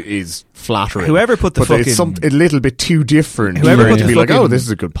adventure is flattering. Whoever put the it's a little bit too different. Whoever put to be like, oh, this is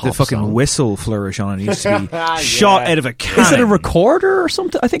a good pop the fucking song. whistle flourish on it needs to be shot out of a cannon. Is it a recorder or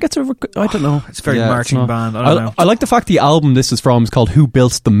something? I think it's I don't know. It's very marching band. I don't know. I like the fact the album this is from is called "Who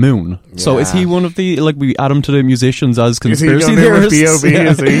Built the Moon." Yeah. So is he one of the we add him to the musicians as conspiracy theorists?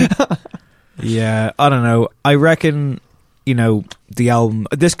 Is he? Yeah, I don't know. I reckon. The album,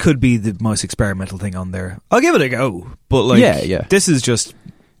 this could be the most experimental thing on there. I'll give it a go, but this is just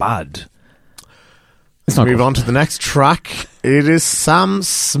bad. Let's move on to the next track. It is Sam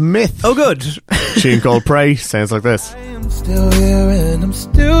Smith. Oh, good. Tune called Pray sounds like this. I am still here and I'm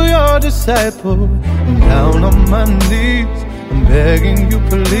still your disciple. I'm down on my knees, I'm begging you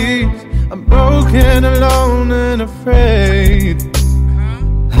please. I'm broken, alone and afraid.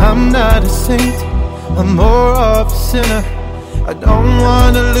 I'm not a saint, I'm more of a sinner. I don't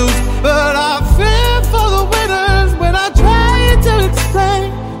want to lose, but I fear for the winners when I try to explain.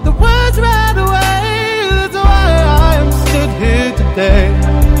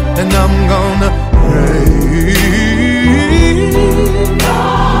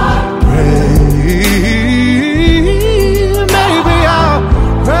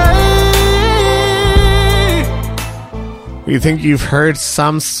 think you've heard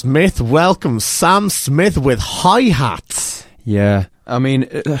Sam Smith? Welcome, Sam Smith with hi-hats. Yeah, I mean,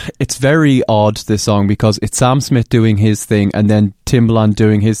 it's very odd, this song, because it's Sam Smith doing his thing and then Timbaland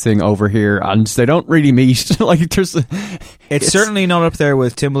doing his thing over here, and they don't really meet. Like, it's certainly not up there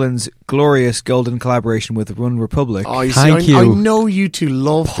with Timbaland's glorious golden collaboration with One Republic. Oh, Thank you. I know you two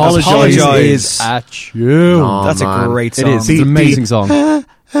love Apologize is at you. Oh, that's man. a great song. It is. It's an amazing song.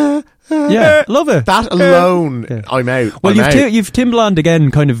 Yeah, love it. That alone, yeah. I'm out. Well, you've Timbaland again,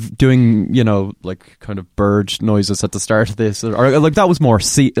 kind of doing, like kind of bird noises at the start of this, or like that was more of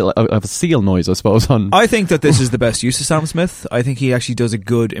a seal noise, I suppose. I think that this is the best use of Sam Smith. I think he actually does a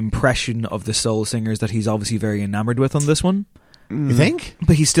good impression of the soul singers that he's obviously very enamored with on this one. You think?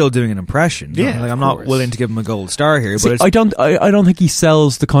 But he's still doing an impression. Yeah, like, I'm not willing to give him a gold star here. But I don't think he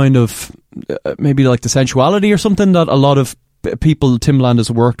sells the kind of maybe like the sensuality or something that a lot of people Timbaland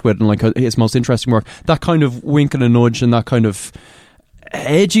has worked with and like his most interesting work, that kind of wink and a nudge and that kind of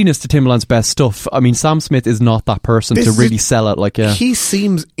edginess to Timbaland's best stuff. I mean, Sam Smith is not that person to really sell it. Like, he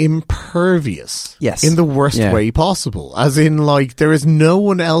seems impervious, yes, in the worst way possible. As in, like, there is no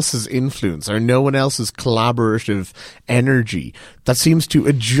one else's influence or no one else's collaborative energy that seems to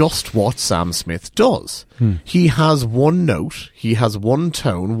adjust what Sam Smith does. He has one note, he has one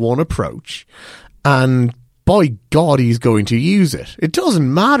tone, one approach, and by God, he's going to use it. It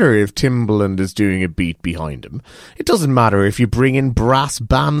doesn't matter if Timbaland is doing a beat behind him. It doesn't matter if you bring in brass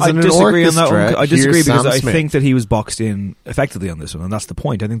bands and an orchestra. On that one. I disagree because I Smith. think that he was boxed in effectively on this one, and that's the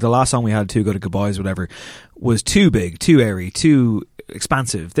point. I think the last song we had, Too Good at Goodbyes, whatever, was too big, too airy, too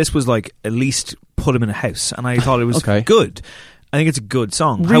expansive. This was like, at least put him in a house, and I thought it was good. I think it's a good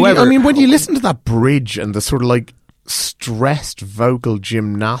song. Really? However, I mean, when you listen to that bridge and the sort of like stressed vocal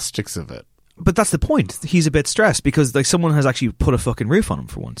gymnastics of it, but that's the point. He's a bit stressed because like someone has actually put a fucking roof on him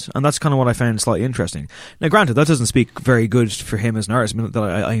for once, and that's kind of what I found slightly interesting. Now, granted, that doesn't speak very good for him as an artist. I mean, that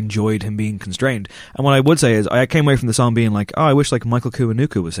I enjoyed him being constrained, and what I would say is I came away from the song being like, oh, I wish like Michael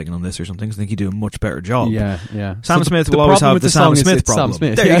Kiwanuka was singing on this or something, because I think he'd do a much better job. Yeah. Sam Smith will always have the Sam Smith problem. Sam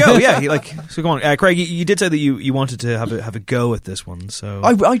Smith. There you go. Yeah, so go on, Craig. You did say that you wanted to have a go at this one. So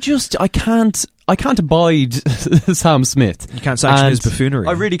I can't abide Sam Smith. You can't sanction his buffoonery.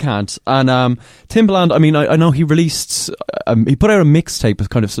 I really can't. And Timbaland, I mean, I know he released, he put out a mixtape, a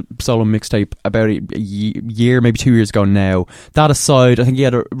kind of solo mixtape about a year, maybe 2 years ago now. That aside, I think he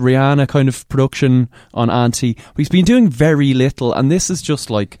had a Rihanna kind of production on Auntie. But he's been doing very little, and this is just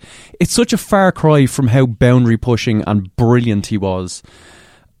like, it's such a far cry from how boundary pushing and brilliant he was.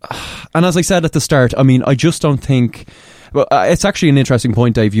 And as I said at the start, I mean, I just don't think... Well, it's actually an interesting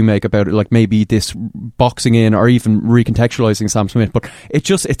point, Dave, you make about it, like maybe this boxing in or even recontextualizing Sam Smith, but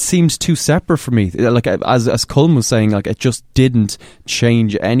it seems too separate for me. Like, as Cullen was saying, like, it just didn't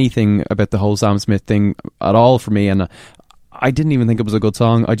change anything about the whole Sam Smith thing at all for me, and I didn't even think it was a good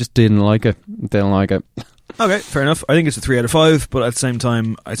song. I just didn't like it. Okay, fair enough. I think it's a 3 out of 5, but at the same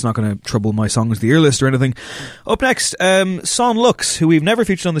time, it's not going to trouble my songs of the year list or anything. Up next, Son Lux, who we've never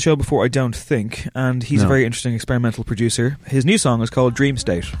featured on the show before, I don't think, and he's a very interesting experimental producer. His new song is called Dream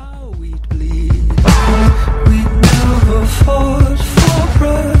State. We never fought for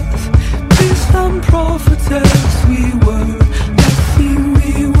breath. Priest and prophetess, we were nothing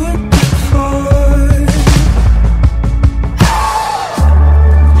we would defy.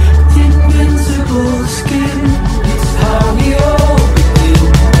 Invincible skin, it's how we all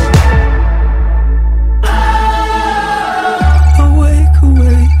begin. Awake,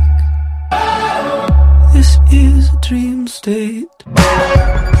 awake. This is a dream state.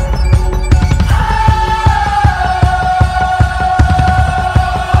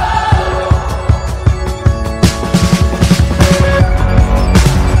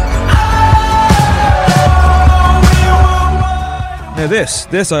 Now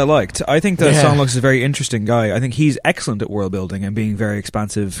this I liked. I think that Son Lux is a very interesting guy. I think he's excellent at world building and being very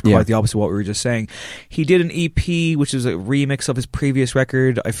expansive, quite the opposite of what we were just saying. He did an EP, which is a remix of his previous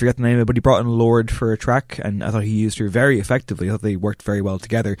record. I forget the name of it, but he brought in Lorde for a track, and I thought he used her very effectively. I thought they worked very well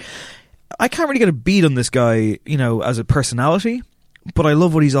together. I can't really get a beat on this guy, as a personality, but I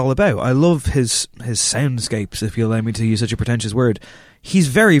love what he's all about. I love his soundscapes, if you allow me to use such a pretentious word. He's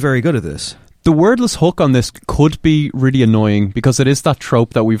very, very good at this. The wordless hook on this could be really annoying because it is that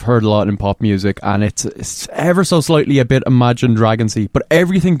trope that we've heard a lot in pop music, and it's ever so slightly a bit Imagine Dragonsy, but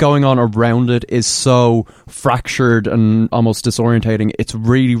everything going on around it is so fractured and almost disorientating. It's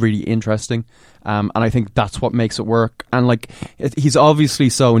really, really interesting, and I think that's what makes it work. And like, he's obviously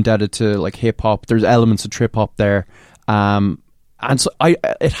so indebted to like hip hop. There's elements of trip hop there, and so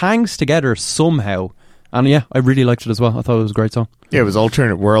it hangs together somehow. And yeah, I really liked it as well. I thought it was a great song. Yeah, it was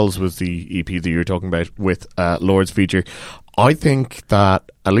Alternate Worlds was the EP that you were talking about with Lord's feature. I think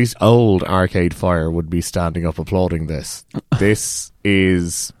that at least old Arcade Fire would be standing up applauding this. This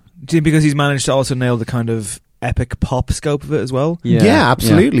is... Do you think because he's managed to also nail the kind of epic pop scope of it as well? Yeah,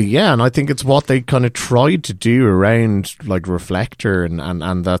 absolutely. Yeah, and I think it's what they kind of tried to do around like Reflector and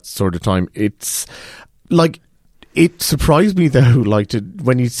that sort of time. It's like, it surprised me though, like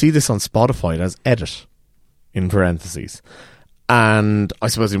when you see this on Spotify, it has edit in parentheses. And I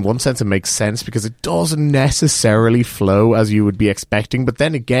suppose in one sense it makes sense because it doesn't necessarily flow as you would be expecting. But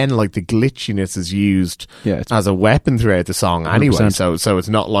then again, like the glitchiness is used as a weapon throughout the song anyway. 100%. So it's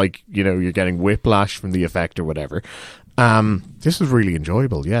not like, you know, you're getting whiplash from the effect or whatever. This was really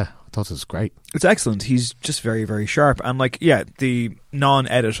enjoyable. Yeah, I thought it was great. It's excellent. He's just very, very sharp. And like, yeah, the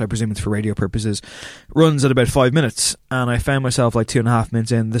non-edit, I presume it's for radio purposes, runs at about 5 minutes. And I found myself like 2.5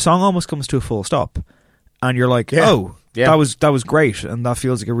 minutes in. The song almost comes to a full stop. And you're like, that was great, and that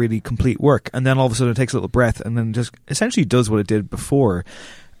feels like a really complete work. And then all of a sudden it takes a little breath and then just essentially does what it did before.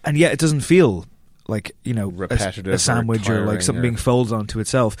 And yet it doesn't feel like, you know, repetitive, a sandwich or like something being folded onto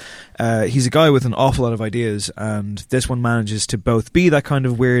itself. He's a guy with an awful lot of ideas, and this one manages to both be that kind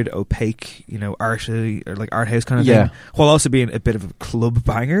of weird, opaque, you know, arty or like art house kind of thing, while also being a bit of a club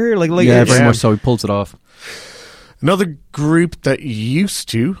banger. Like very much so. He pulls it off. Another group that used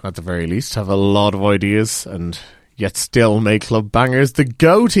to, at the very least, have a lot of ideas and yet still make club bangers. The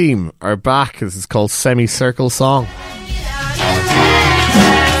Go Team are back. This is called Semicircle Song.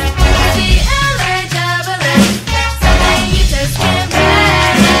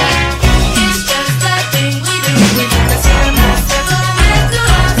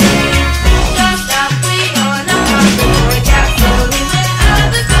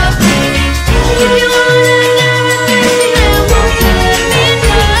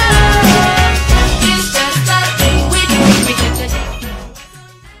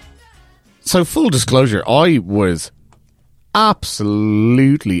 So, full disclosure, I was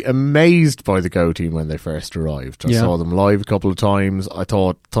absolutely amazed by the Go Team when they first arrived. I saw them live a couple of times. I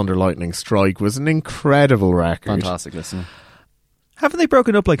thought Thunder Lightning Strike was an incredible record. Fantastic listen. Haven't they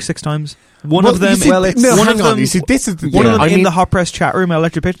broken up like 6 times? One of them, you see, this is the one of them in the Hot Press chat room at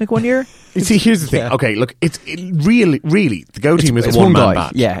Electric Picnic one year. You see, here's the thing. Okay, look, it's really, the Go Team is a one-man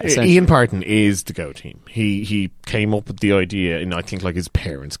band. Yeah, Ian Parton is the Go Team. He came up with the idea in, I think, like his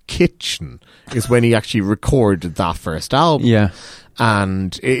parents' kitchen is when he actually recorded that first album. Yeah.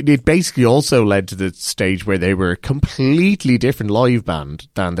 And it basically also led to the stage where they were a completely different live band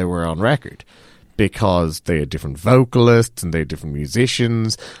than they were on record, because they had different vocalists and they had different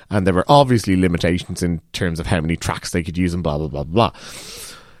musicians, and there were obviously limitations in terms of how many tracks they could use and blah, blah, blah, blah.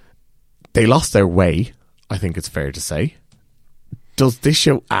 They lost their way, I think it's fair to say. Does this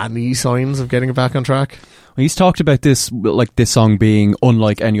show any signs of getting it back on track? Well, he's talked about this, like this song being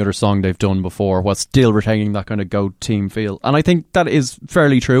unlike any other song they've done before, while still retaining that kind of Go Team feel. And I think that is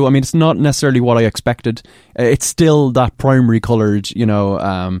fairly true. I mean, it's not necessarily what I expected. It's still that primary coloured, you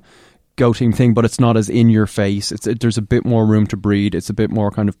know, Go Team thing, but it's not as in your face. There's a bit more room to breathe. It's a bit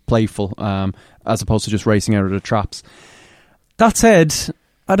more kind of playful, as opposed to just racing out of the traps. That said,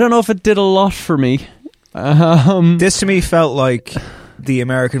 I don't know if it did a lot for me. This to me felt like the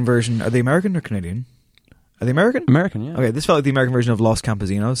American version. Are they American or Canadian? Are they American? American, yeah. Okay, this felt like the American version of Los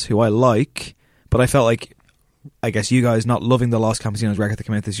Campesinos, who I like, but I felt like, I guess you guys not loving the Los Campesinos record that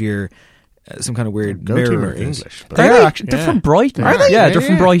came out this year, some kind of weird Go Team are English. They're from Brighton. Are they? Yeah, they're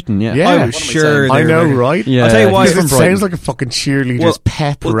from Brighton. Yeah, I was sure. I know, right? Yeah, I'll tell you why. It sounds like a fucking cheerleaders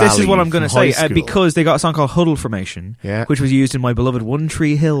pep rally. This is what I'm going to say, school. because they got a song called Huddle Formation, which was used in my beloved One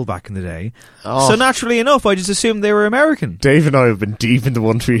Tree Hill back in the day. Oh. So naturally enough, I just assumed they were American. Dave and I have been deep in the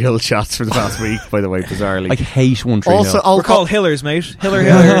One Tree Hill chats for the past week, by the way, bizarrely. I hate One Tree Hill. We're called Hillers, mate.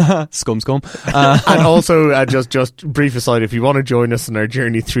 Hiller. Scum. And also, just brief aside, if you want to join us in our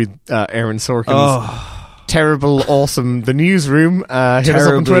journey through Aaron Sorkin's terrible, awesome The Newsroom, hit us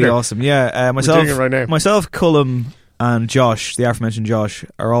up on Twitter. Awesome, yeah. We're doing it right now. Myself, Cullum, and Josh, the aforementioned Josh,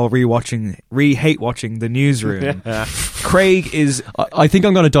 are all hate watching The Newsroom. Craig is... I think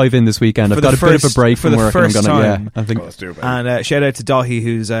I'm going to dive in this weekend. I've got a bit of a break from work. For the first time. I think. Let's do it, and shout out to Dahi,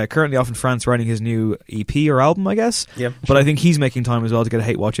 who's currently off in France writing his new EP or album, I guess. Yep. But I think he's making time as well to get a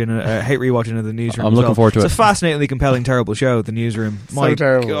hate rewatching of The Newsroom. I'm looking forward to it. It's a fascinatingly compelling, terrible show, The Newsroom. My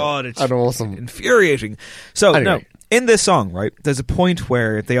terrible. God, it's and awesome. Infuriating. So, anyway. no, in this song, right, there's a point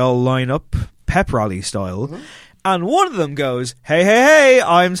where they all line up pep rally style. Mm-hmm. And one of them goes, hey,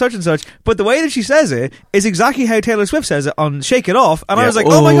 I'm such and such. But the way that she says it is exactly how Taylor Swift says it on Shake It Off. And I was like,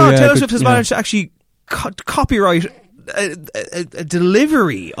 oh my God, Taylor Swift has managed to actually copyright a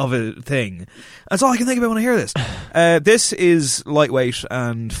delivery of a thing. That's all I can think about when I hear this. This is lightweight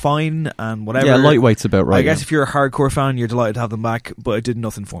and fine and whatever. Yeah, lightweight's about right. I guess if you're a hardcore fan, you're delighted to have them back, but it did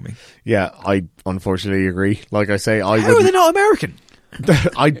nothing for me. Yeah, I unfortunately agree. Like I say, How are they not American?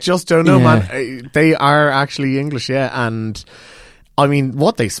 I just don't know, man. They are actually English, and I mean,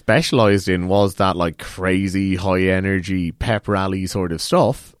 what they specialised in was that like crazy high energy pep rally sort of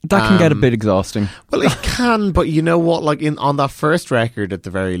stuff. That can get a bit exhausting. Well, it can, but you know what? Like on that first record, at the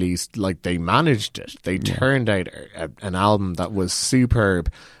very least, like they managed it. They turned out an album that was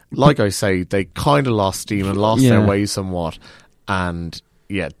superb. Like I say, they kind of lost steam and lost their way somewhat, and.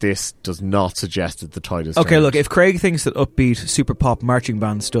 Yeah, this does not suggest that the tide is turned. Okay, look, if Craig thinks that upbeat super pop marching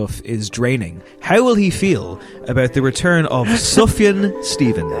band stuff is draining, how will he feel about the return of Sufjan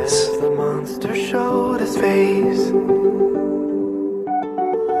Stevens? The monster showed his face.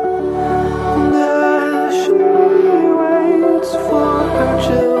 There she waits for her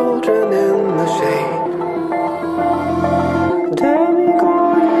children in the shade.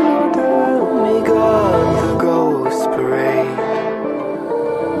 Demigod, the ghost parade.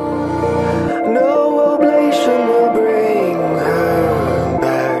 No oblation will bring her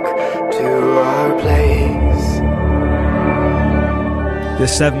back to our place.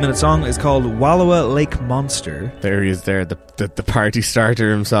 This 7-minute song is called Wallowa Lake Monster. There he is there, the party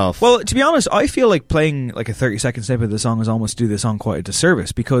starter himself. Well, to be honest, I feel like playing like a 30-second snippet of the song is almost do the song quite a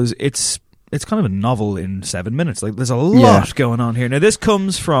disservice, because it's kind of a novel in 7 minutes. Like, there's a lot going on here. Now, this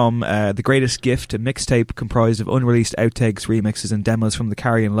comes from The Greatest Gift, a mixtape comprised of unreleased outtakes, remixes, and demos from the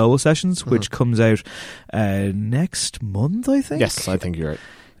Carrie and Lowell sessions, which comes out next month, I think. Yes, I think you're right.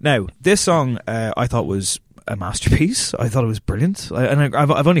 Now, this song I thought was a masterpiece. I thought it was brilliant, and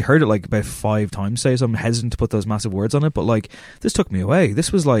I've only heard it like about 5 times, so I'm hesitant to put those massive words on it. But like, this took me away.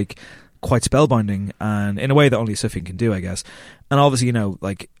 This was like quite spellbinding, and in a way that only Sufjan can do, I guess. And obviously, you know,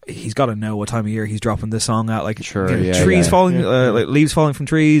 like, he's got to know what time of year he's dropping this song at. Like, trees falling, like leaves falling from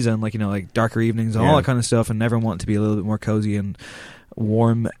trees, and like, you know, like darker evenings and all that kind of stuff, and everyone wanting to be a little bit more cozy and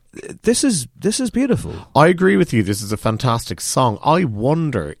warm. This is beautiful. I agree with you. This is a fantastic song. I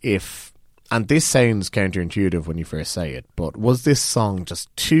wonder if, and this sounds counterintuitive when you first say it, but was this song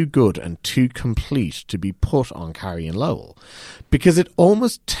just too good and too complete to be put on Carrie and Lowell? Because it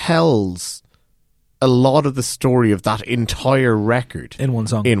almost tells a lot of the story of that entire record in one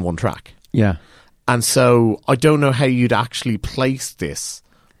song, in one track. Yeah. And so I don't know how you'd actually place this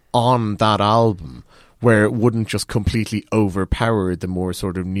on that album where it wouldn't just completely overpower the more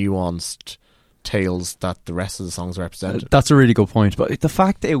sort of nuanced tales that the rest of the songs represented. That's a really good point, but the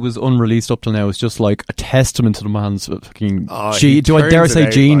fact that it was unreleased up till now is just like a testament to the man's fucking do I dare say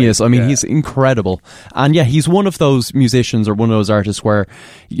genius. Like, I mean, he's incredible, and yeah, he's one of those musicians or one of those artists where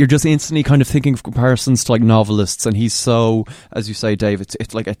you're just instantly kind of thinking of comparisons to like novelists, and he's so, as you say, Dave,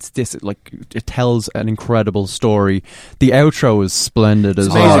 it tells an incredible story. The outro is splendid as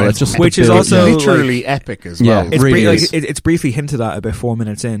well. It's just which is also literally epic as well. It's, really it's briefly hinted at about 4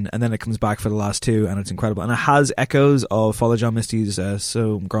 minutes in, and then it comes back for the last 2, and it's incredible. And it has echoes of Father John Misty's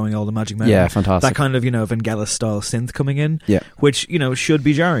So I'm Growing Old and Magic Man. Yeah, fantastic. That kind of, you know, Vangelis style synth coming in, yeah, which, you know, should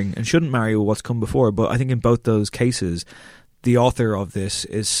be jarring and shouldn't marry with what's come before. But I think in both those cases, the author of this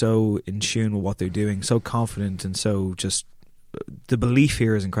is so in tune with what they're doing, so confident, and so just the belief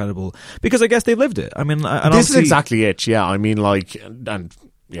here is incredible, because I guess they've lived it. I mean, this is exactly it. Yeah, I mean, like, and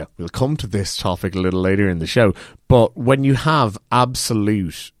yeah, we'll come to this topic a little later in the show, but when you have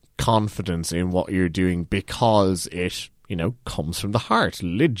absolute confidence in what you're doing because it, you know, comes from the heart,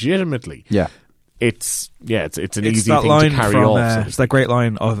 legitimately. Yeah. It's an easy thing to carry off. It's that great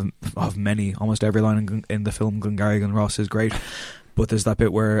line of many, almost every line in the film Glengarry Glen Ross is great, but there's that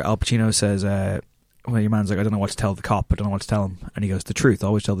bit where Al Pacino says, well, your man's like, I don't know what to tell the cop, I don't know what to tell him, and he goes, the truth,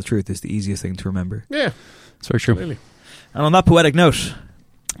 always tell the truth is the easiest thing to remember. Yeah, it's very true. Really. And on that poetic note,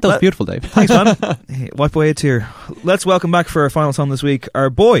 that was beautiful, Dave. Thanks, man. Hey, wipe away a tear. Let's welcome back for our final song this week, our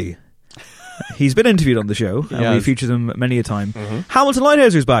boy. He's been interviewed on the show, and we featured him many a time. Hamilton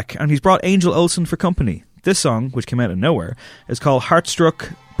Lighthouser's back, and he's brought Angel Olsen for company. This song, which came out of nowhere, is called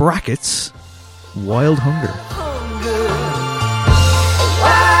Heartstruck brackets Wild Hunger.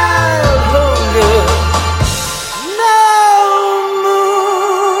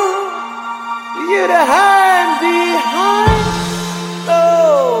 You're the hand behind.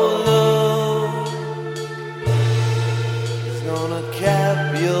 Oh, love is gonna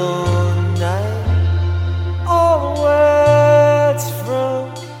cap your night. All the words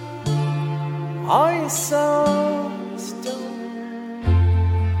from all your songs don't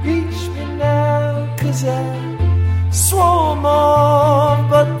reach me now, 'cause I swore more,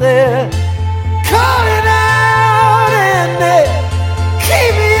 but they're calling out.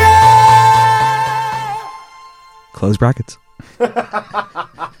 Close brackets.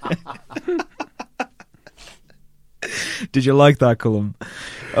 Did you like that, Cullum?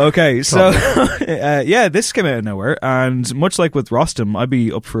 Okay, so yeah, this came out of nowhere, and much like with Rostam, I'd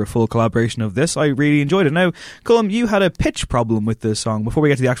be up for a full collaboration of this. I really enjoyed it. Now, Cullum, you had a pitch problem with this song before we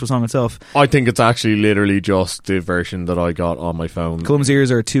get to the actual song itself. I think it's actually literally just the version that I got on my phone. Cullum's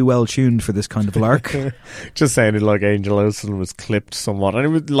ears are too well tuned for this kind of lark. Just sounded like Angel Olsen was clipped somewhat, and it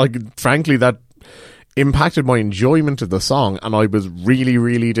was like, frankly, that impacted my enjoyment of the song, and I was really,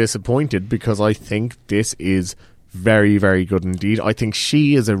 really disappointed because I think this is very, very good indeed. I think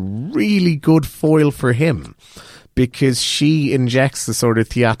she is a really good foil for him because she injects the sort of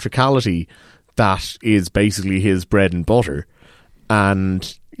theatricality that is basically his bread and butter.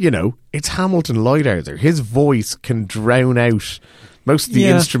 And, you know, it's Hamilton Leithauser. His voice can drown out most of the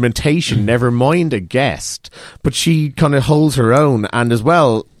instrumentation, never mind a guest. But she kind of holds her own. And as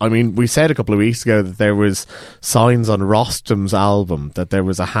well, I mean, we said a couple of weeks ago that there was signs on Rostam's album that there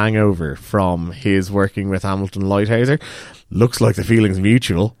was a hangover from his working with Hamilton Leithauser. Looks like the feeling's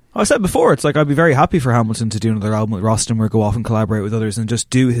mutual. I said before, it's like I'd be very happy for Hamilton to do another album with Rostam or go off and collaborate with others and just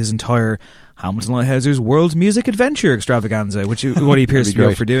do his entire Hamilton Leithauser's World Music Adventure extravaganza, which is what he appears to be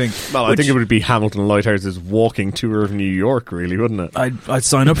up for doing. Well, I think it would be Hamilton Leithauser's walking tour of New York, really, wouldn't it? I'd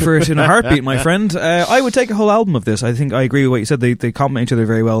sign up for it in a heartbeat, my friend. I would take a whole album of this. I think I agree with what you said. They complement each other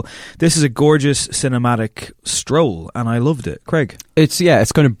very well. This is a gorgeous cinematic stroll, and I loved it. Craig? It's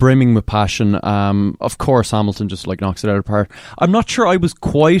kind of brimming with passion. Of course, Hamilton just like knocks it out of the park. I'm not sure I was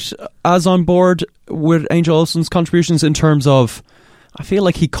quite as on board with Angel Olsen's contributions in terms of, I feel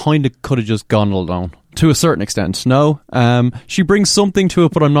like he kind of could have just gone alone to a certain extent. No, she brings something to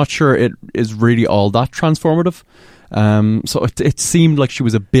it, but I'm not sure it is really all that transformative. So it seemed like she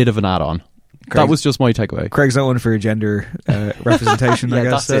was a bit of an add-on. That was just my takeaway. Craig's not one for gender representation, I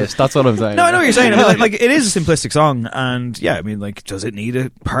guess. That's what I'm saying. No, I know what you're saying. I mean, like it is a simplistic song, and yeah, I mean, like, does it need a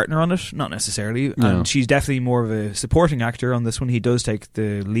partner on it? Not necessarily. No. And she's definitely more of a supporting actor on this one. He does take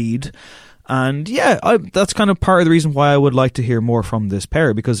the lead. And yeah, that's kind of part of the reason why I would like to hear more from this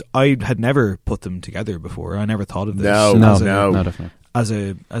pair, because I had never put them together before. I never thought of this definitely. as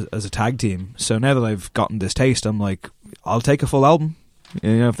a tag team. So now that I've gotten this taste, I'm like, I'll take a full album.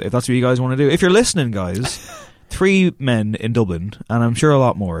 You know, if that's what you guys want to do. If you're listening, guys, 3 men in Dublin, and I'm sure a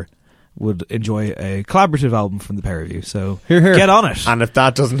lot more, would enjoy a collaborative album from the pair of you. So here. Get on it. And if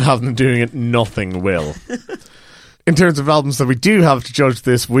that doesn't have them doing it, nothing will. In terms of albums that we do have to judge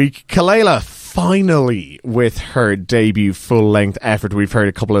this week, Kelela finally with her debut full-length effort. We've heard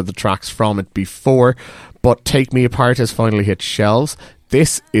a couple of the tracks from it before, but Take Me Apart has finally hit shelves.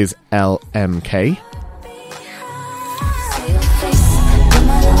 This is LMK.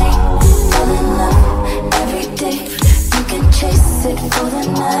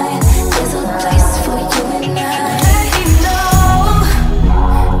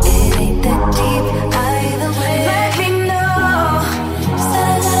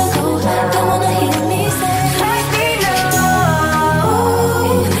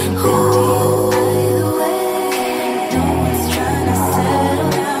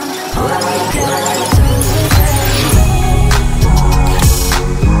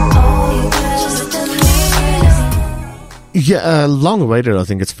 Yeah, long awaited, I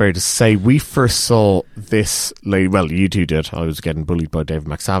think it's fair to say. We first saw this lady, well, you two did. I was getting bullied by David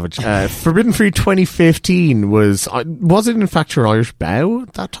McSavage. Forbidden Fruit 2015 was it in fact your Irish Bow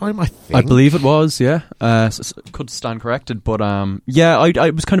at that time, I think? I believe it was, yeah. Could stand corrected, but yeah,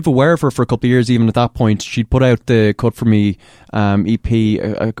 I was kind of aware of her for a couple of years even at that point. She'd put out the Cut For Me EP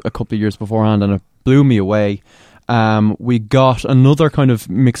a couple of years beforehand, and it blew me away. We got another kind of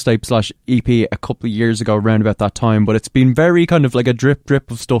mixtape / EP a couple of years ago around about that time, but it's been very kind of like a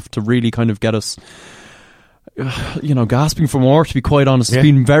drip of stuff to really kind of get us, you know, gasping for more, to be quite honest. It's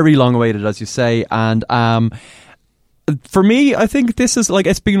been very long awaited, as you say, and for me, I think this is like,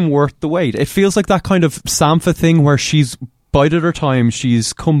 it's been worth the wait. It feels like that kind of Sampha thing where she's bided her time,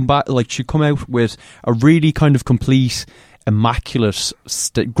 she's come back, like she come out with a really kind of complete, immaculate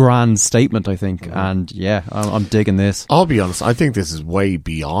grand statement, I think. And yeah, I'm digging this. I'll be honest, I think this is way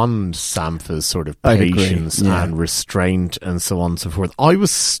beyond Sampha's sort of patience and restraint and so on and so forth. I was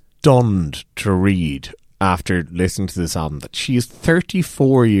stunned to read after listening to this album that she is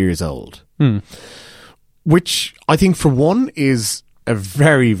 34 years old, which I think for one is a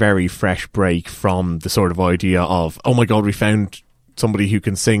very, very fresh break from the sort of idea of, oh my god, we found somebody who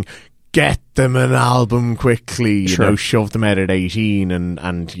can sing, get them an album quickly, you know, shove them out at 18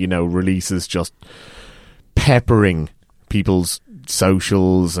 and you know, releases just peppering people's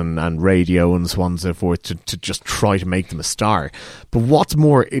socials and radio and so on and so forth to just try to make them a star. But what's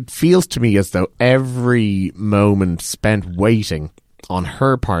more, it feels to me as though every moment spent waiting, on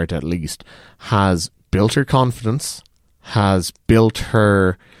her part at least, has built her confidence, has built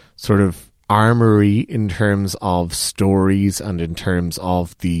her sort of armory in terms of stories and in terms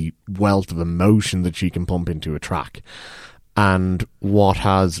of the wealth of emotion that she can pump into a track. And what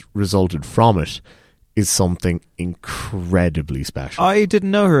has resulted from it is something incredibly special. I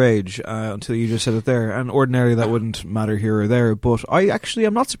didn't know her age until you just said it there, and ordinarily that wouldn't matter here or there, but I actually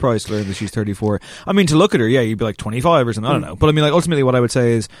am not surprised to learn that she's 34. I mean, to look at her, yeah, you'd be like 25 or something, I don't know. But I mean, like, ultimately what I would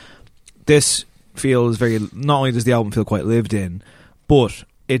say is this feels very, not only does the album feel quite lived in, but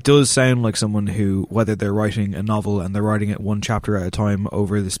it does sound like someone who, whether they're writing a novel and they're writing it one chapter at a time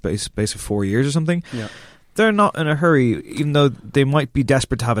over the space of 4 years or something, they're not in a hurry, even though they might be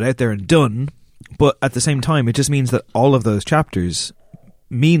desperate to have it out there and done. But at the same time, it just means that all of those chapters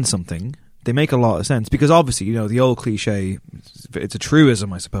mean something. They make a lot of sense. Because obviously, you know, the old cliche, it's a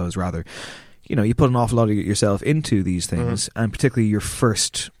truism, I suppose, rather. You know, you put an awful lot of yourself into these things, and particularly your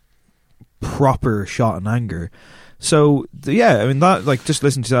first proper shot in anger. So, yeah, I mean, that, like, just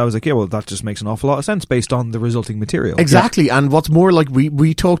listening to that, I was like, yeah, well, that just makes an awful lot of sense based on the resulting material. Exactly. Yeah. And what's more, like,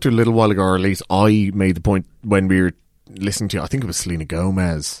 we talked a little while ago, or at least I made the point when we were listening to, I think it was Selena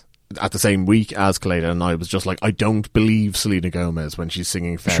Gomez, at the same week as Kaleda, and I was just like, I don't believe Selena Gomez when she's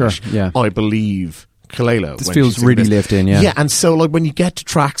singing Fetish. Sure, yeah. I believe Kalelo. This feels really lived in, yeah. Yeah, and so, like, when you get to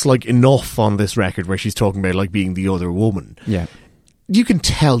tracks like Enough on this record where she's talking about, like, being the other woman, yeah, you can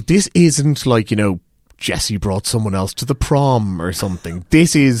tell this isn't like, you know, Jesse brought someone else to the prom or something.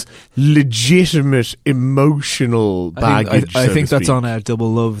 This is legitimate emotional baggage. I think that's on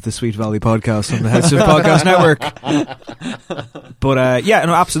Double Love, the Sweet Valley podcast on the Headstuff Podcast Network. But yeah,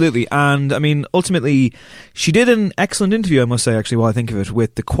 no, absolutely. And I mean, ultimately, she did an excellent interview, I must say, actually, while I think of it,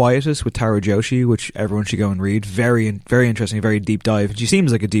 with The Quietist, with Taro Joshi, which everyone should go and read. Very, very interesting, very deep dive. And she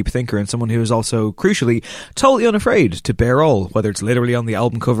seems like a deep thinker and someone who is also, crucially, totally unafraid to bear all, whether it's literally on the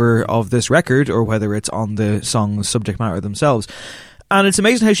album cover of this record or whether it's on the song's subject matter themselves. And it's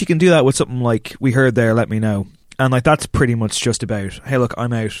amazing how she can do that with something like We Heard There, Let Me Know. And like, that's pretty much just about, hey, look,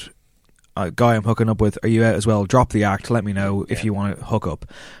 I'm out, a guy I'm hooking up with, are you out as well? Drop the act, let me know if you want to hook up.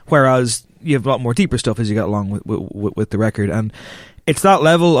 Whereas you have a lot more deeper stuff as you get along with the record. And it's that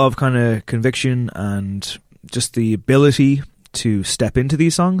level of kind of conviction and just the ability to step into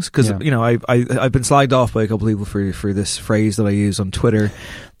these songs. Because, you know, I've been slagged off by a couple of people for this phrase that I use on Twitter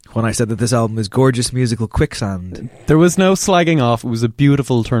when I said that this album is gorgeous musical quicksand. There was no slagging off. It was a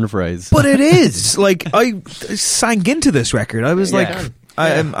beautiful turn of phrase. But it is. Like, I sank into this record. I was like...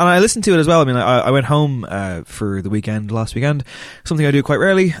 and I listened to it as well. I mean, I went home for the weekend, last weekend, something I do quite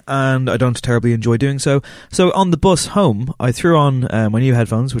rarely, and I don't terribly enjoy doing so. So on the bus home, I threw on my new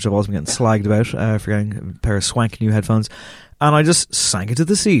headphones, which I've also been getting slagged about for getting a pair of swank new headphones. And I just sank into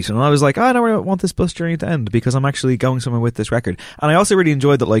the seat. And I was like, I don't really want this bus journey to end because I'm actually going somewhere with this record. And I also really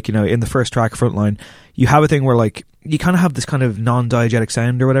enjoyed that, like, you know, in the first track, Frontline, you have a thing where, like, you kind of have this kind of non-diegetic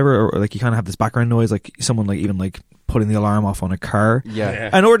sound or whatever, or like you kind of have this background noise, like someone like even like putting the alarm off on a car. Yeah.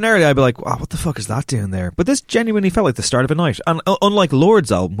 And ordinarily I'd be like, wow, what the fuck is that doing there? But this genuinely felt like the start of a night. And unlike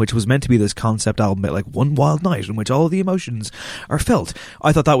Lord's album, which was meant to be this concept album about like one wild night in which all the emotions are felt,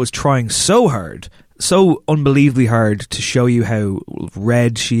 I thought that was trying so hard, so unbelievably hard to show you how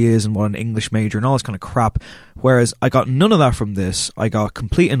red she is and what an English major and all this kind of crap. Whereas I got none of that from this. I got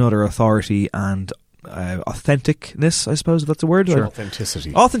complete and utter authority and authenticness, I suppose, if that's a word. Sure.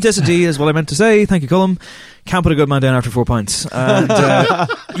 Authenticity. Authenticity is what I meant to say. Thank you, Cullum. Can't put a good man down after 4 pints. And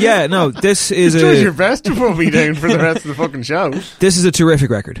yeah, no, this is do your best to put me down for the rest of the fucking show. This is a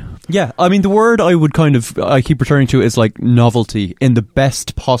terrific record. Yeah, I mean, the word I keep returning to is like novelty in the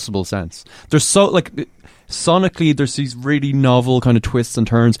best possible sense. There's so, like, sonically, there's these really novel kind of twists and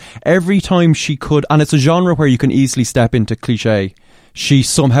turns. Every time she could, and it's a genre where you can easily step into cliche, she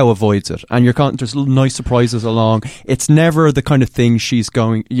somehow avoids it, and there's nice surprises along. It's never the kind of thing you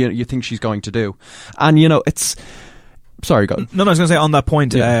think she's going to do, and you know it's. Sorry, go. No, I was going to say on that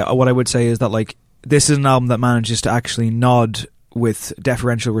point. What I would say is that, like, this is an album that manages to actually nod with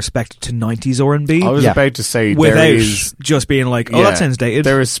deferential respect to 90s R&B. I was about to say, without there is just being like, oh, that sounds dated.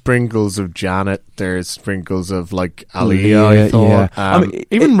 There is sprinkles of Janet. There's sprinkles of like Aaliyah. I thought, I mean,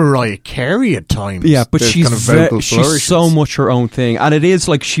 even Mariah Carey at times. Yeah, but she's kind of she's so much her own thing, and it is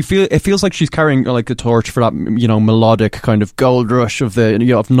like it feels like she's carrying like a torch for that, you know, melodic kind of gold rush of the, you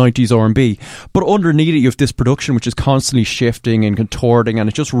know, of 90s R&B. But underneath it, you have this production which is constantly shifting and contorting, and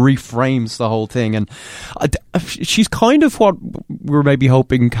it just reframes the whole thing. And she's kind of what we were maybe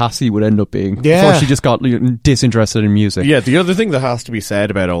hoping Cassie would end up being Yeah. before she just got disinterested in music. Yeah, the other thing that has to be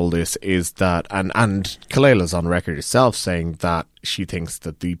said about all this is that, and Kaleila's on record herself saying that she thinks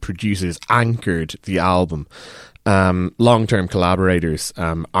that the producers anchored the album. Long-term collaborators,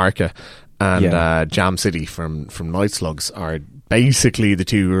 Arca and Jam City from Night Slugs are basically the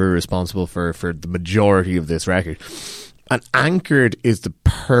two who are responsible for the majority of this record. And anchored is the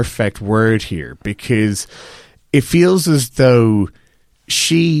perfect word here, because it feels as though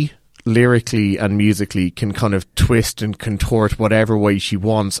she, lyrically and musically, can kind of twist and contort whatever way she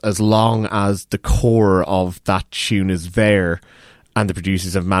wants, as long as the core of that tune is there, and the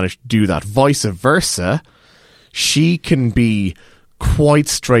producers have managed to do that. Vice versa, she can be quite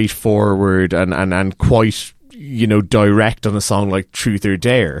straightforward and quite, direct on a song like Truth or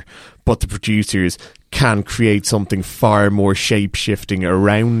Dare, but the producers can create something far more shape-shifting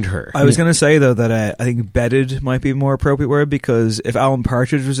around her. I was going to say, though, that I think bedded might be a more appropriate word, because if Alan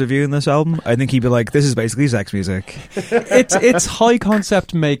Partridge was reviewing this album, I think he'd be like, this is basically sex music. It's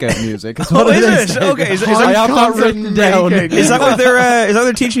high-concept make-out music. Is it? Okay. I have that written down. Is that what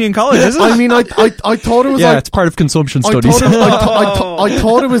they're teaching in college, is it? I mean, I thought it was it's part of consumption studies. I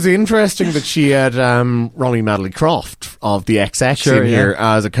thought it was interesting that she had Ronnie Madley Croft of the XX here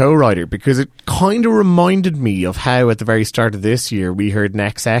as a co-writer, because it kind of reminded me of how at the very start of this year we heard an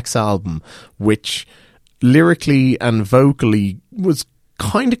XX album which lyrically and vocally was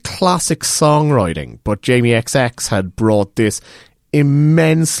kind of classic songwriting, but Jamie XX had brought this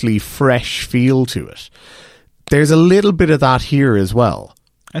immensely fresh feel to it. There's a little bit of that here as well.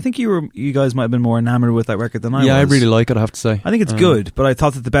 I think you guys might have been more enamored with that record than I was. Yeah, I really like it, I have to say. I think it's good, but I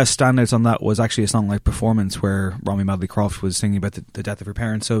thought that the best standouts on that was actually a song like Performance, where Ronnie Madley Croft was singing about the death of her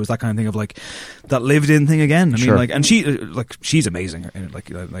parents. So it was that kind of thing of like that lived-in thing again. I mean, like, and she's amazing.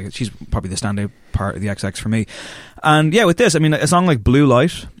 Like she's probably the standout part of the XX for me. And yeah, with this, I mean, a song like Blue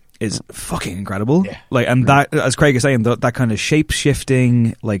Light is fucking incredible. Yeah. Like, and that, as Craig is saying, that kind of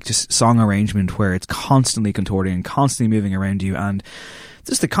shape-shifting, like, just song arrangement where it's constantly contorting and constantly moving around you, and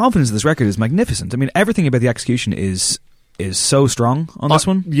just the confidence of this record is magnificent. I mean, everything about the execution is so strong on this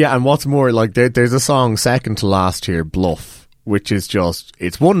one. Yeah, and what's more, like, there's a song second to last here, Bluff, which is just,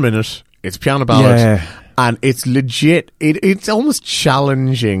 it's 1 minute, it's piano ballad, and it's legit, it's almost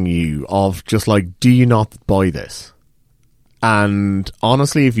challenging you of just like, do you not buy this? And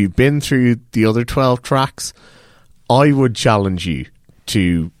honestly, if you've been through the other 12 tracks, I would challenge you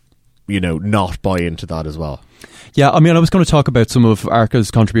to, not buy into that as well. Yeah, I mean, I was going to talk about some of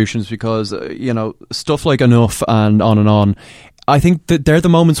Arca's contributions because, stuff like Enough and On, I think that they're the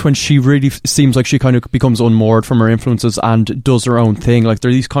moments when she really seems like she kind of becomes unmoored from her influences and does her own thing. Like,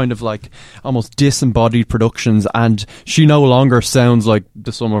 they're these kind of like almost disembodied productions, and she no longer sounds like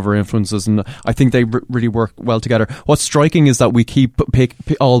the sum of her influences, and I think they really work well together. What's striking is that we keep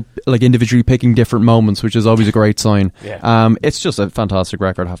all like individually picking different moments, which is always a great sign. Yeah. It's just a fantastic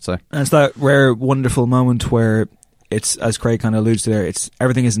record, I have to say. And it's that rare, wonderful moment where it's, as Craig kind of alludes to there, it's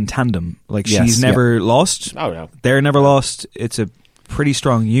everything is in tandem. Like, she's never lost. Oh, no. They're never lost. It's a pretty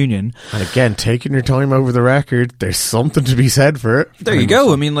strong union. And again, taking your time over the record, there's something to be said for it. There you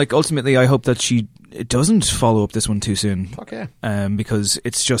go. I mean, like, ultimately, I hope that it doesn't follow up this one too soon. Fuck yeah. Because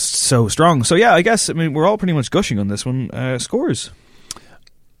it's just so strong. So yeah, I guess, I mean, we're all pretty much gushing on this one. Scores.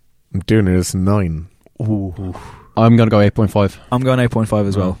 I'm doing it as 9. Ooh. I'm going to go 8.5. I'm going 8.5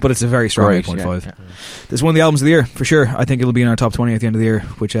 as well, but it's a very strong 8.5. Yeah. This is one of the albums of the year, for sure. I think it'll be in our top 20 at the end of the year,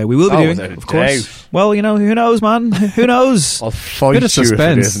 which we will be doing, of course. Well, who knows, man? Who knows? I'll fight bit of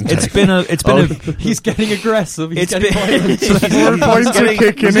suspense. It's been a he's getting aggressive. He's getting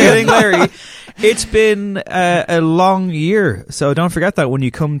Larry. It's been a long year, so don't forget that when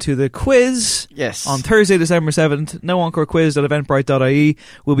you come to the quiz on Thursday, December 7th, no encore quiz at eventbrite.ie.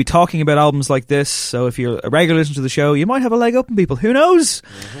 We'll be talking about albums like this, so if you're a regular listener to the show, you might have a leg up on people, who knows?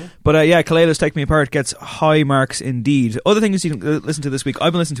 But Kaleila's Take Me Apart gets high marks indeed. Other things you can listen to this week,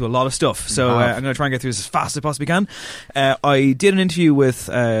 I've been listening to a lot of stuff, so I'm going to try and get through this as fast as I possibly can. I did an interview with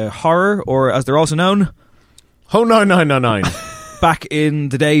Horror, or as they're also known, Oh 999. Back in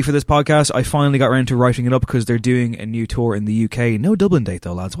the day for this podcast, I finally got around to writing it up because they're doing a new tour in the UK. No Dublin date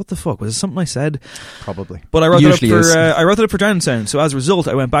though, lads. What the fuck? Was it something I said? Probably. But I wrote it up for Drowned Sound. So as a result,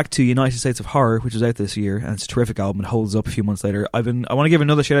 I went back to United States of Horror, which was out this year, and it's a terrific album. It holds up a few months later. I want to give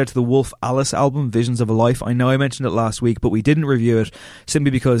another shout out to the Wolf Alice album, Visions of a Life. I know I mentioned it last week, but we didn't review it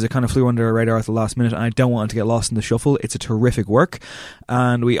simply because it kind of flew under our radar at the last minute, and I don't want it to get lost in the shuffle. It's a terrific work.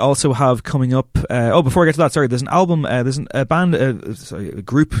 And we also have coming up, before I get to that, sorry, there's an album, there's a band, a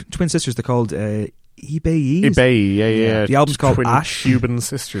group, twin sisters, they're called Ibai, yeah. The album's called Twin Ash. Cuban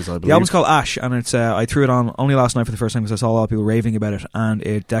sisters, I believe. The album's called Ash, and it's I threw it on only last night for the first time because I saw a lot of people raving about it, and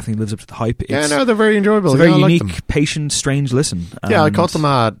it definitely lives up to the hype. They're very enjoyable. It's a very I like unique, them. patient, strange listen. Yeah, I caught them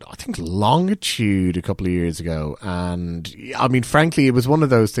at, I think, Longitude a couple of years ago, and I mean, frankly, it was one of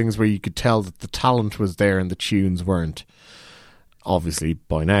those things where you could tell that the talent was there and the tunes weren't. Obviously,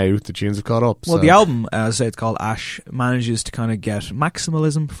 by now, the tunes have caught up. Well, so. the album, as I say, it's called Ash, manages to kind of get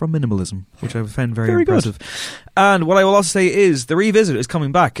maximalism from minimalism, which I found very impressive. Good. And what I will also say is the revisit is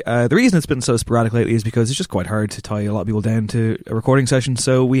coming back. The reason it's been so sporadic lately is because it's just quite hard to tie a lot of people down to a recording session.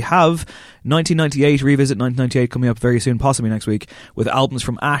 So we have 1998, Revisit 1998 coming up very soon, possibly next week, with albums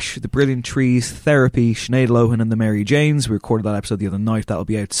from Ash, The Brilliant Trees, Therapy, Sinead Lohan and the Mary Janes. We recorded that episode the other night. That'll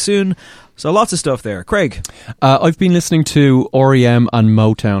be out soon. So lots of stuff there. Craig? I've been listening to R.E.M. and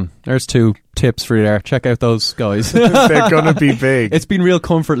Motown. There's 2 tips for you there. Check out those guys. They're going to be big. It's been real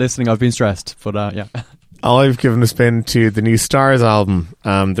comfort listening. I've been stressed, but yeah. I've given a spin to the new Stars album.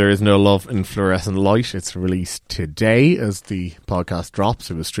 There Is No Love in Fluorescent Light. It's released today as the podcast drops.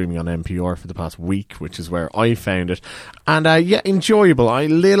 It was streaming on NPR for the past week, which is where I found it. And yeah, enjoyable. A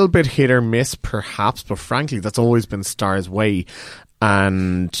little bit hit or miss, perhaps, but frankly, that's always been Stars' way.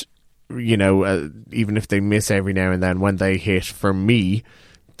 And, you know, even if they miss every now and then, when they hit, for me,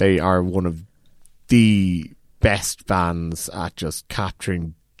 they are one of the best bands at just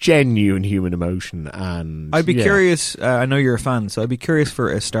capturing genuine human emotion. And I'd be curious, I know you're a fan, so I'd be curious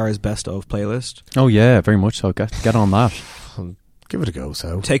for a Stars best of playlist. Oh yeah, very much so. Get on that. Give it a go.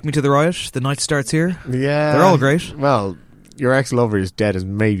 So Take Me to the Riot, The Night Starts Here. Yeah, they're all great. Well, Your Ex-Lover Is Dead is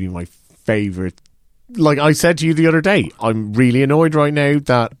maybe my favourite. Like I said to you the other day, I'm really annoyed right now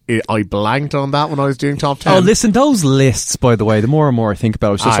that I blanked on that when I was doing top 10. Oh, listen, those lists, by the way, the more and more I think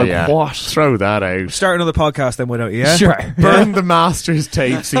about it, it's just what? Throw that out. Start another podcast then, why don't you? Yeah? Sure. Burn the Masters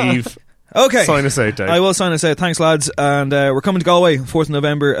tapes, Eve. Okay. Sign us out, Dave. I will sign us out. Thanks, lads. And we're coming to Galway 4th of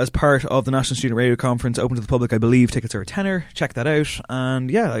November as part of the National Student Radio Conference, open to the public, I believe. Tickets are a tenner. Check that out. And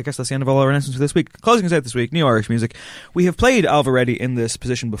yeah, I guess that's the end of all our announcements for this week. Closing us out this week, New Irish Music. We have played Alva Reddy in this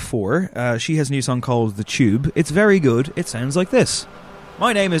position before. She has a new song called The Tube. It's very good. It sounds like this.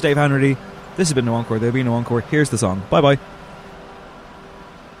 My name is Dave Hanratty. This has been No Encore. There'll be no encore. Here's the song. Bye-bye.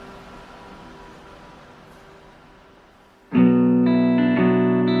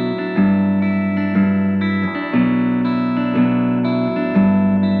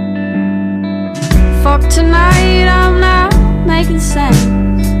 Fuck tonight, I'm not making sense.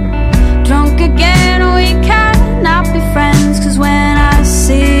 Drunk again, we cannot be friends. Cause when I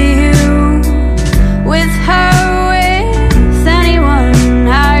see you with her, with anyone,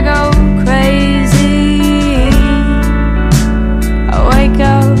 I go crazy. I wake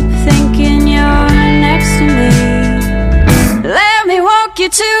up thinking you're next to me. Let me walk you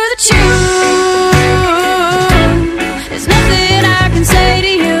to the tube. There's nothing I can say to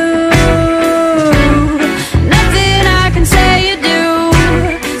you.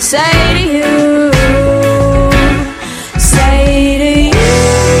 Say to you,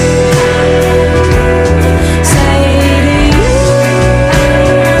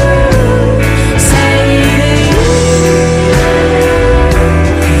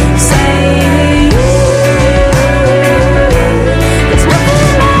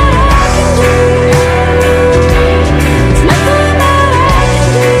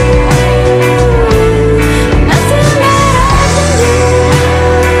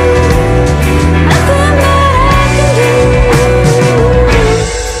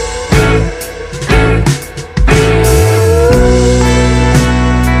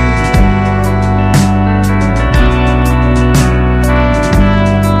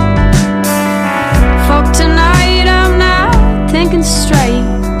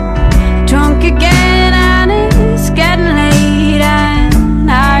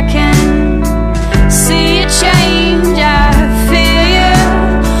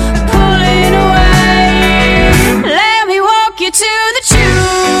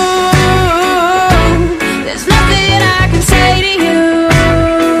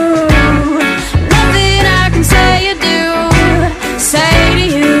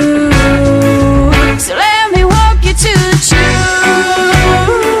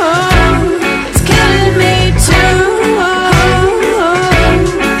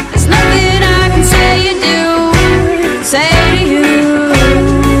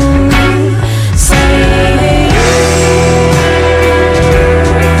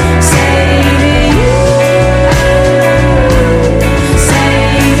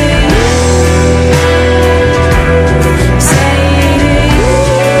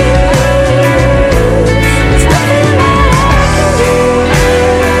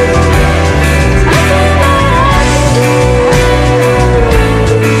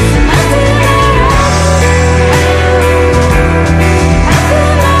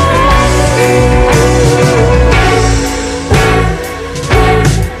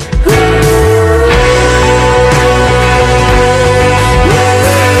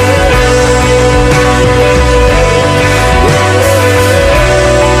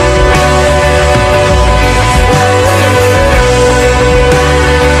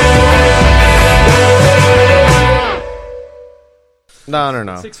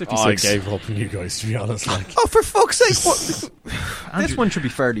 No. 656. I gave up on you guys, to be honest. Like, Oh, for fuck's sake! What? This one should be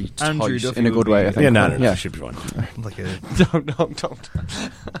fairly Andrew tight Duffy in a would good way, be- I think. yeah, no, should be fine. Like a Don't.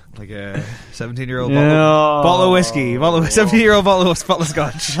 like a 17-year-old Yeah. bottle of whiskey, 17-year-old bottle of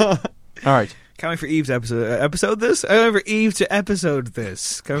scotch. All right. Can't wait for Eve to episode this. I can't wait for Eve to episode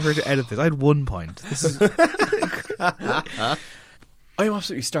this. Can't wait for her to edit this. I had 1 point. This is I am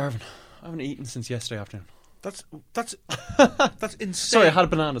absolutely starving. I haven't eaten since yesterday afternoon. that's insane. Sorry, I had a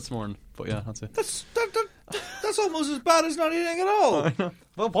banana this morning, but yeah, that's it. That's almost as bad as not eating at all.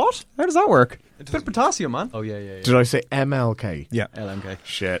 Well, what? How does that work? It's a bit of potassium, man. Oh, yeah. Did I say MLK? Yeah. LMK.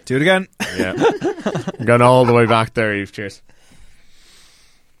 Shit. Do it again. Yeah. I'm going all the way back there, Eve. Cheers.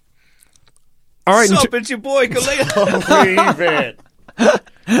 All right. Sup, it's your boy, Kaleo. Leave it.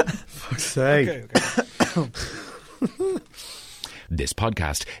 Fuck's sake. Okay. This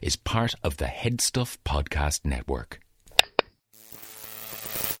podcast is part of the Head Stuff Podcast Network.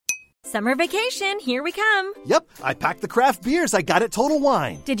 Summer vacation, here we come. Yep, I packed the craft beers I got at Total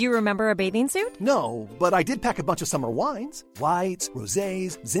Wine. Did you remember a bathing suit? No, but I did pack a bunch of summer wines. Whites,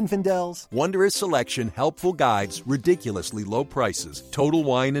 rosés, Zinfandels. Wondrous selection, helpful guides, ridiculously low prices, Total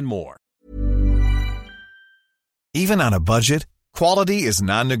Wine and more. Even on a budget, quality is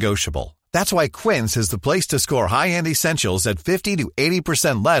non-negotiable. That's why Quince is the place to score high-end essentials at 50 to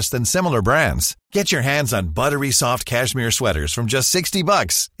 80% less than similar brands. Get your hands on buttery soft cashmere sweaters from just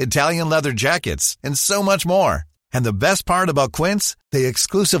 $60, Italian leather jackets, and so much more. And the best part about Quince, they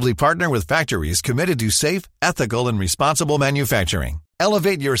exclusively partner with factories committed to safe, ethical, and responsible manufacturing.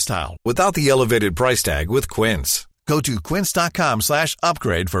 Elevate your style without the elevated price tag with Quince. Go to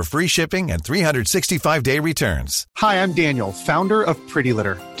quince.com/upgrade for free shipping and 365-day returns. Hi, I'm Daniel, founder of Pretty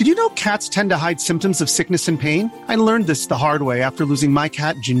Litter. Did you know cats tend to hide symptoms of sickness and pain? I learned this the hard way after losing my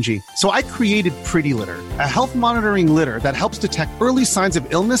cat, Gingy. So I created Pretty Litter, a health monitoring litter that helps detect early signs of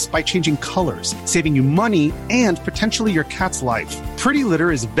illness by changing colors, saving you money and potentially your cat's life. Pretty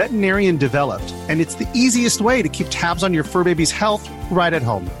Litter is veterinarian developed, and it's the easiest way to keep tabs on your fur baby's health right at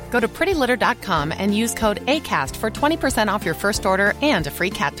home. Go to prettylitter.com and use code ACAST for 20% off your first order and a free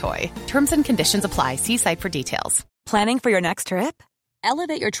cat toy. Terms and conditions apply. See site for details. Planning for your next trip?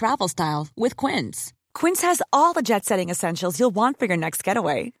 Elevate your travel style with Quince. Quince has all the jet-setting essentials you'll want for your next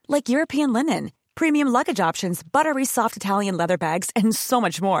getaway, like European linen, premium luggage options, buttery soft Italian leather bags, and so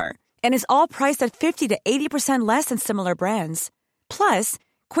much more. And is all priced at 50 to 80% less than similar brands. Plus,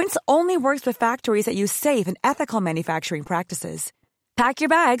 Quince only works with factories that use safe and ethical manufacturing practices. Pack your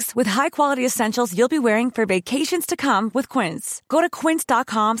bags with high-quality essentials you'll be wearing for vacations to come with Quince. Go to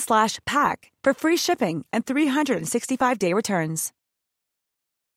quince.com/pack for free shipping and 365-day returns.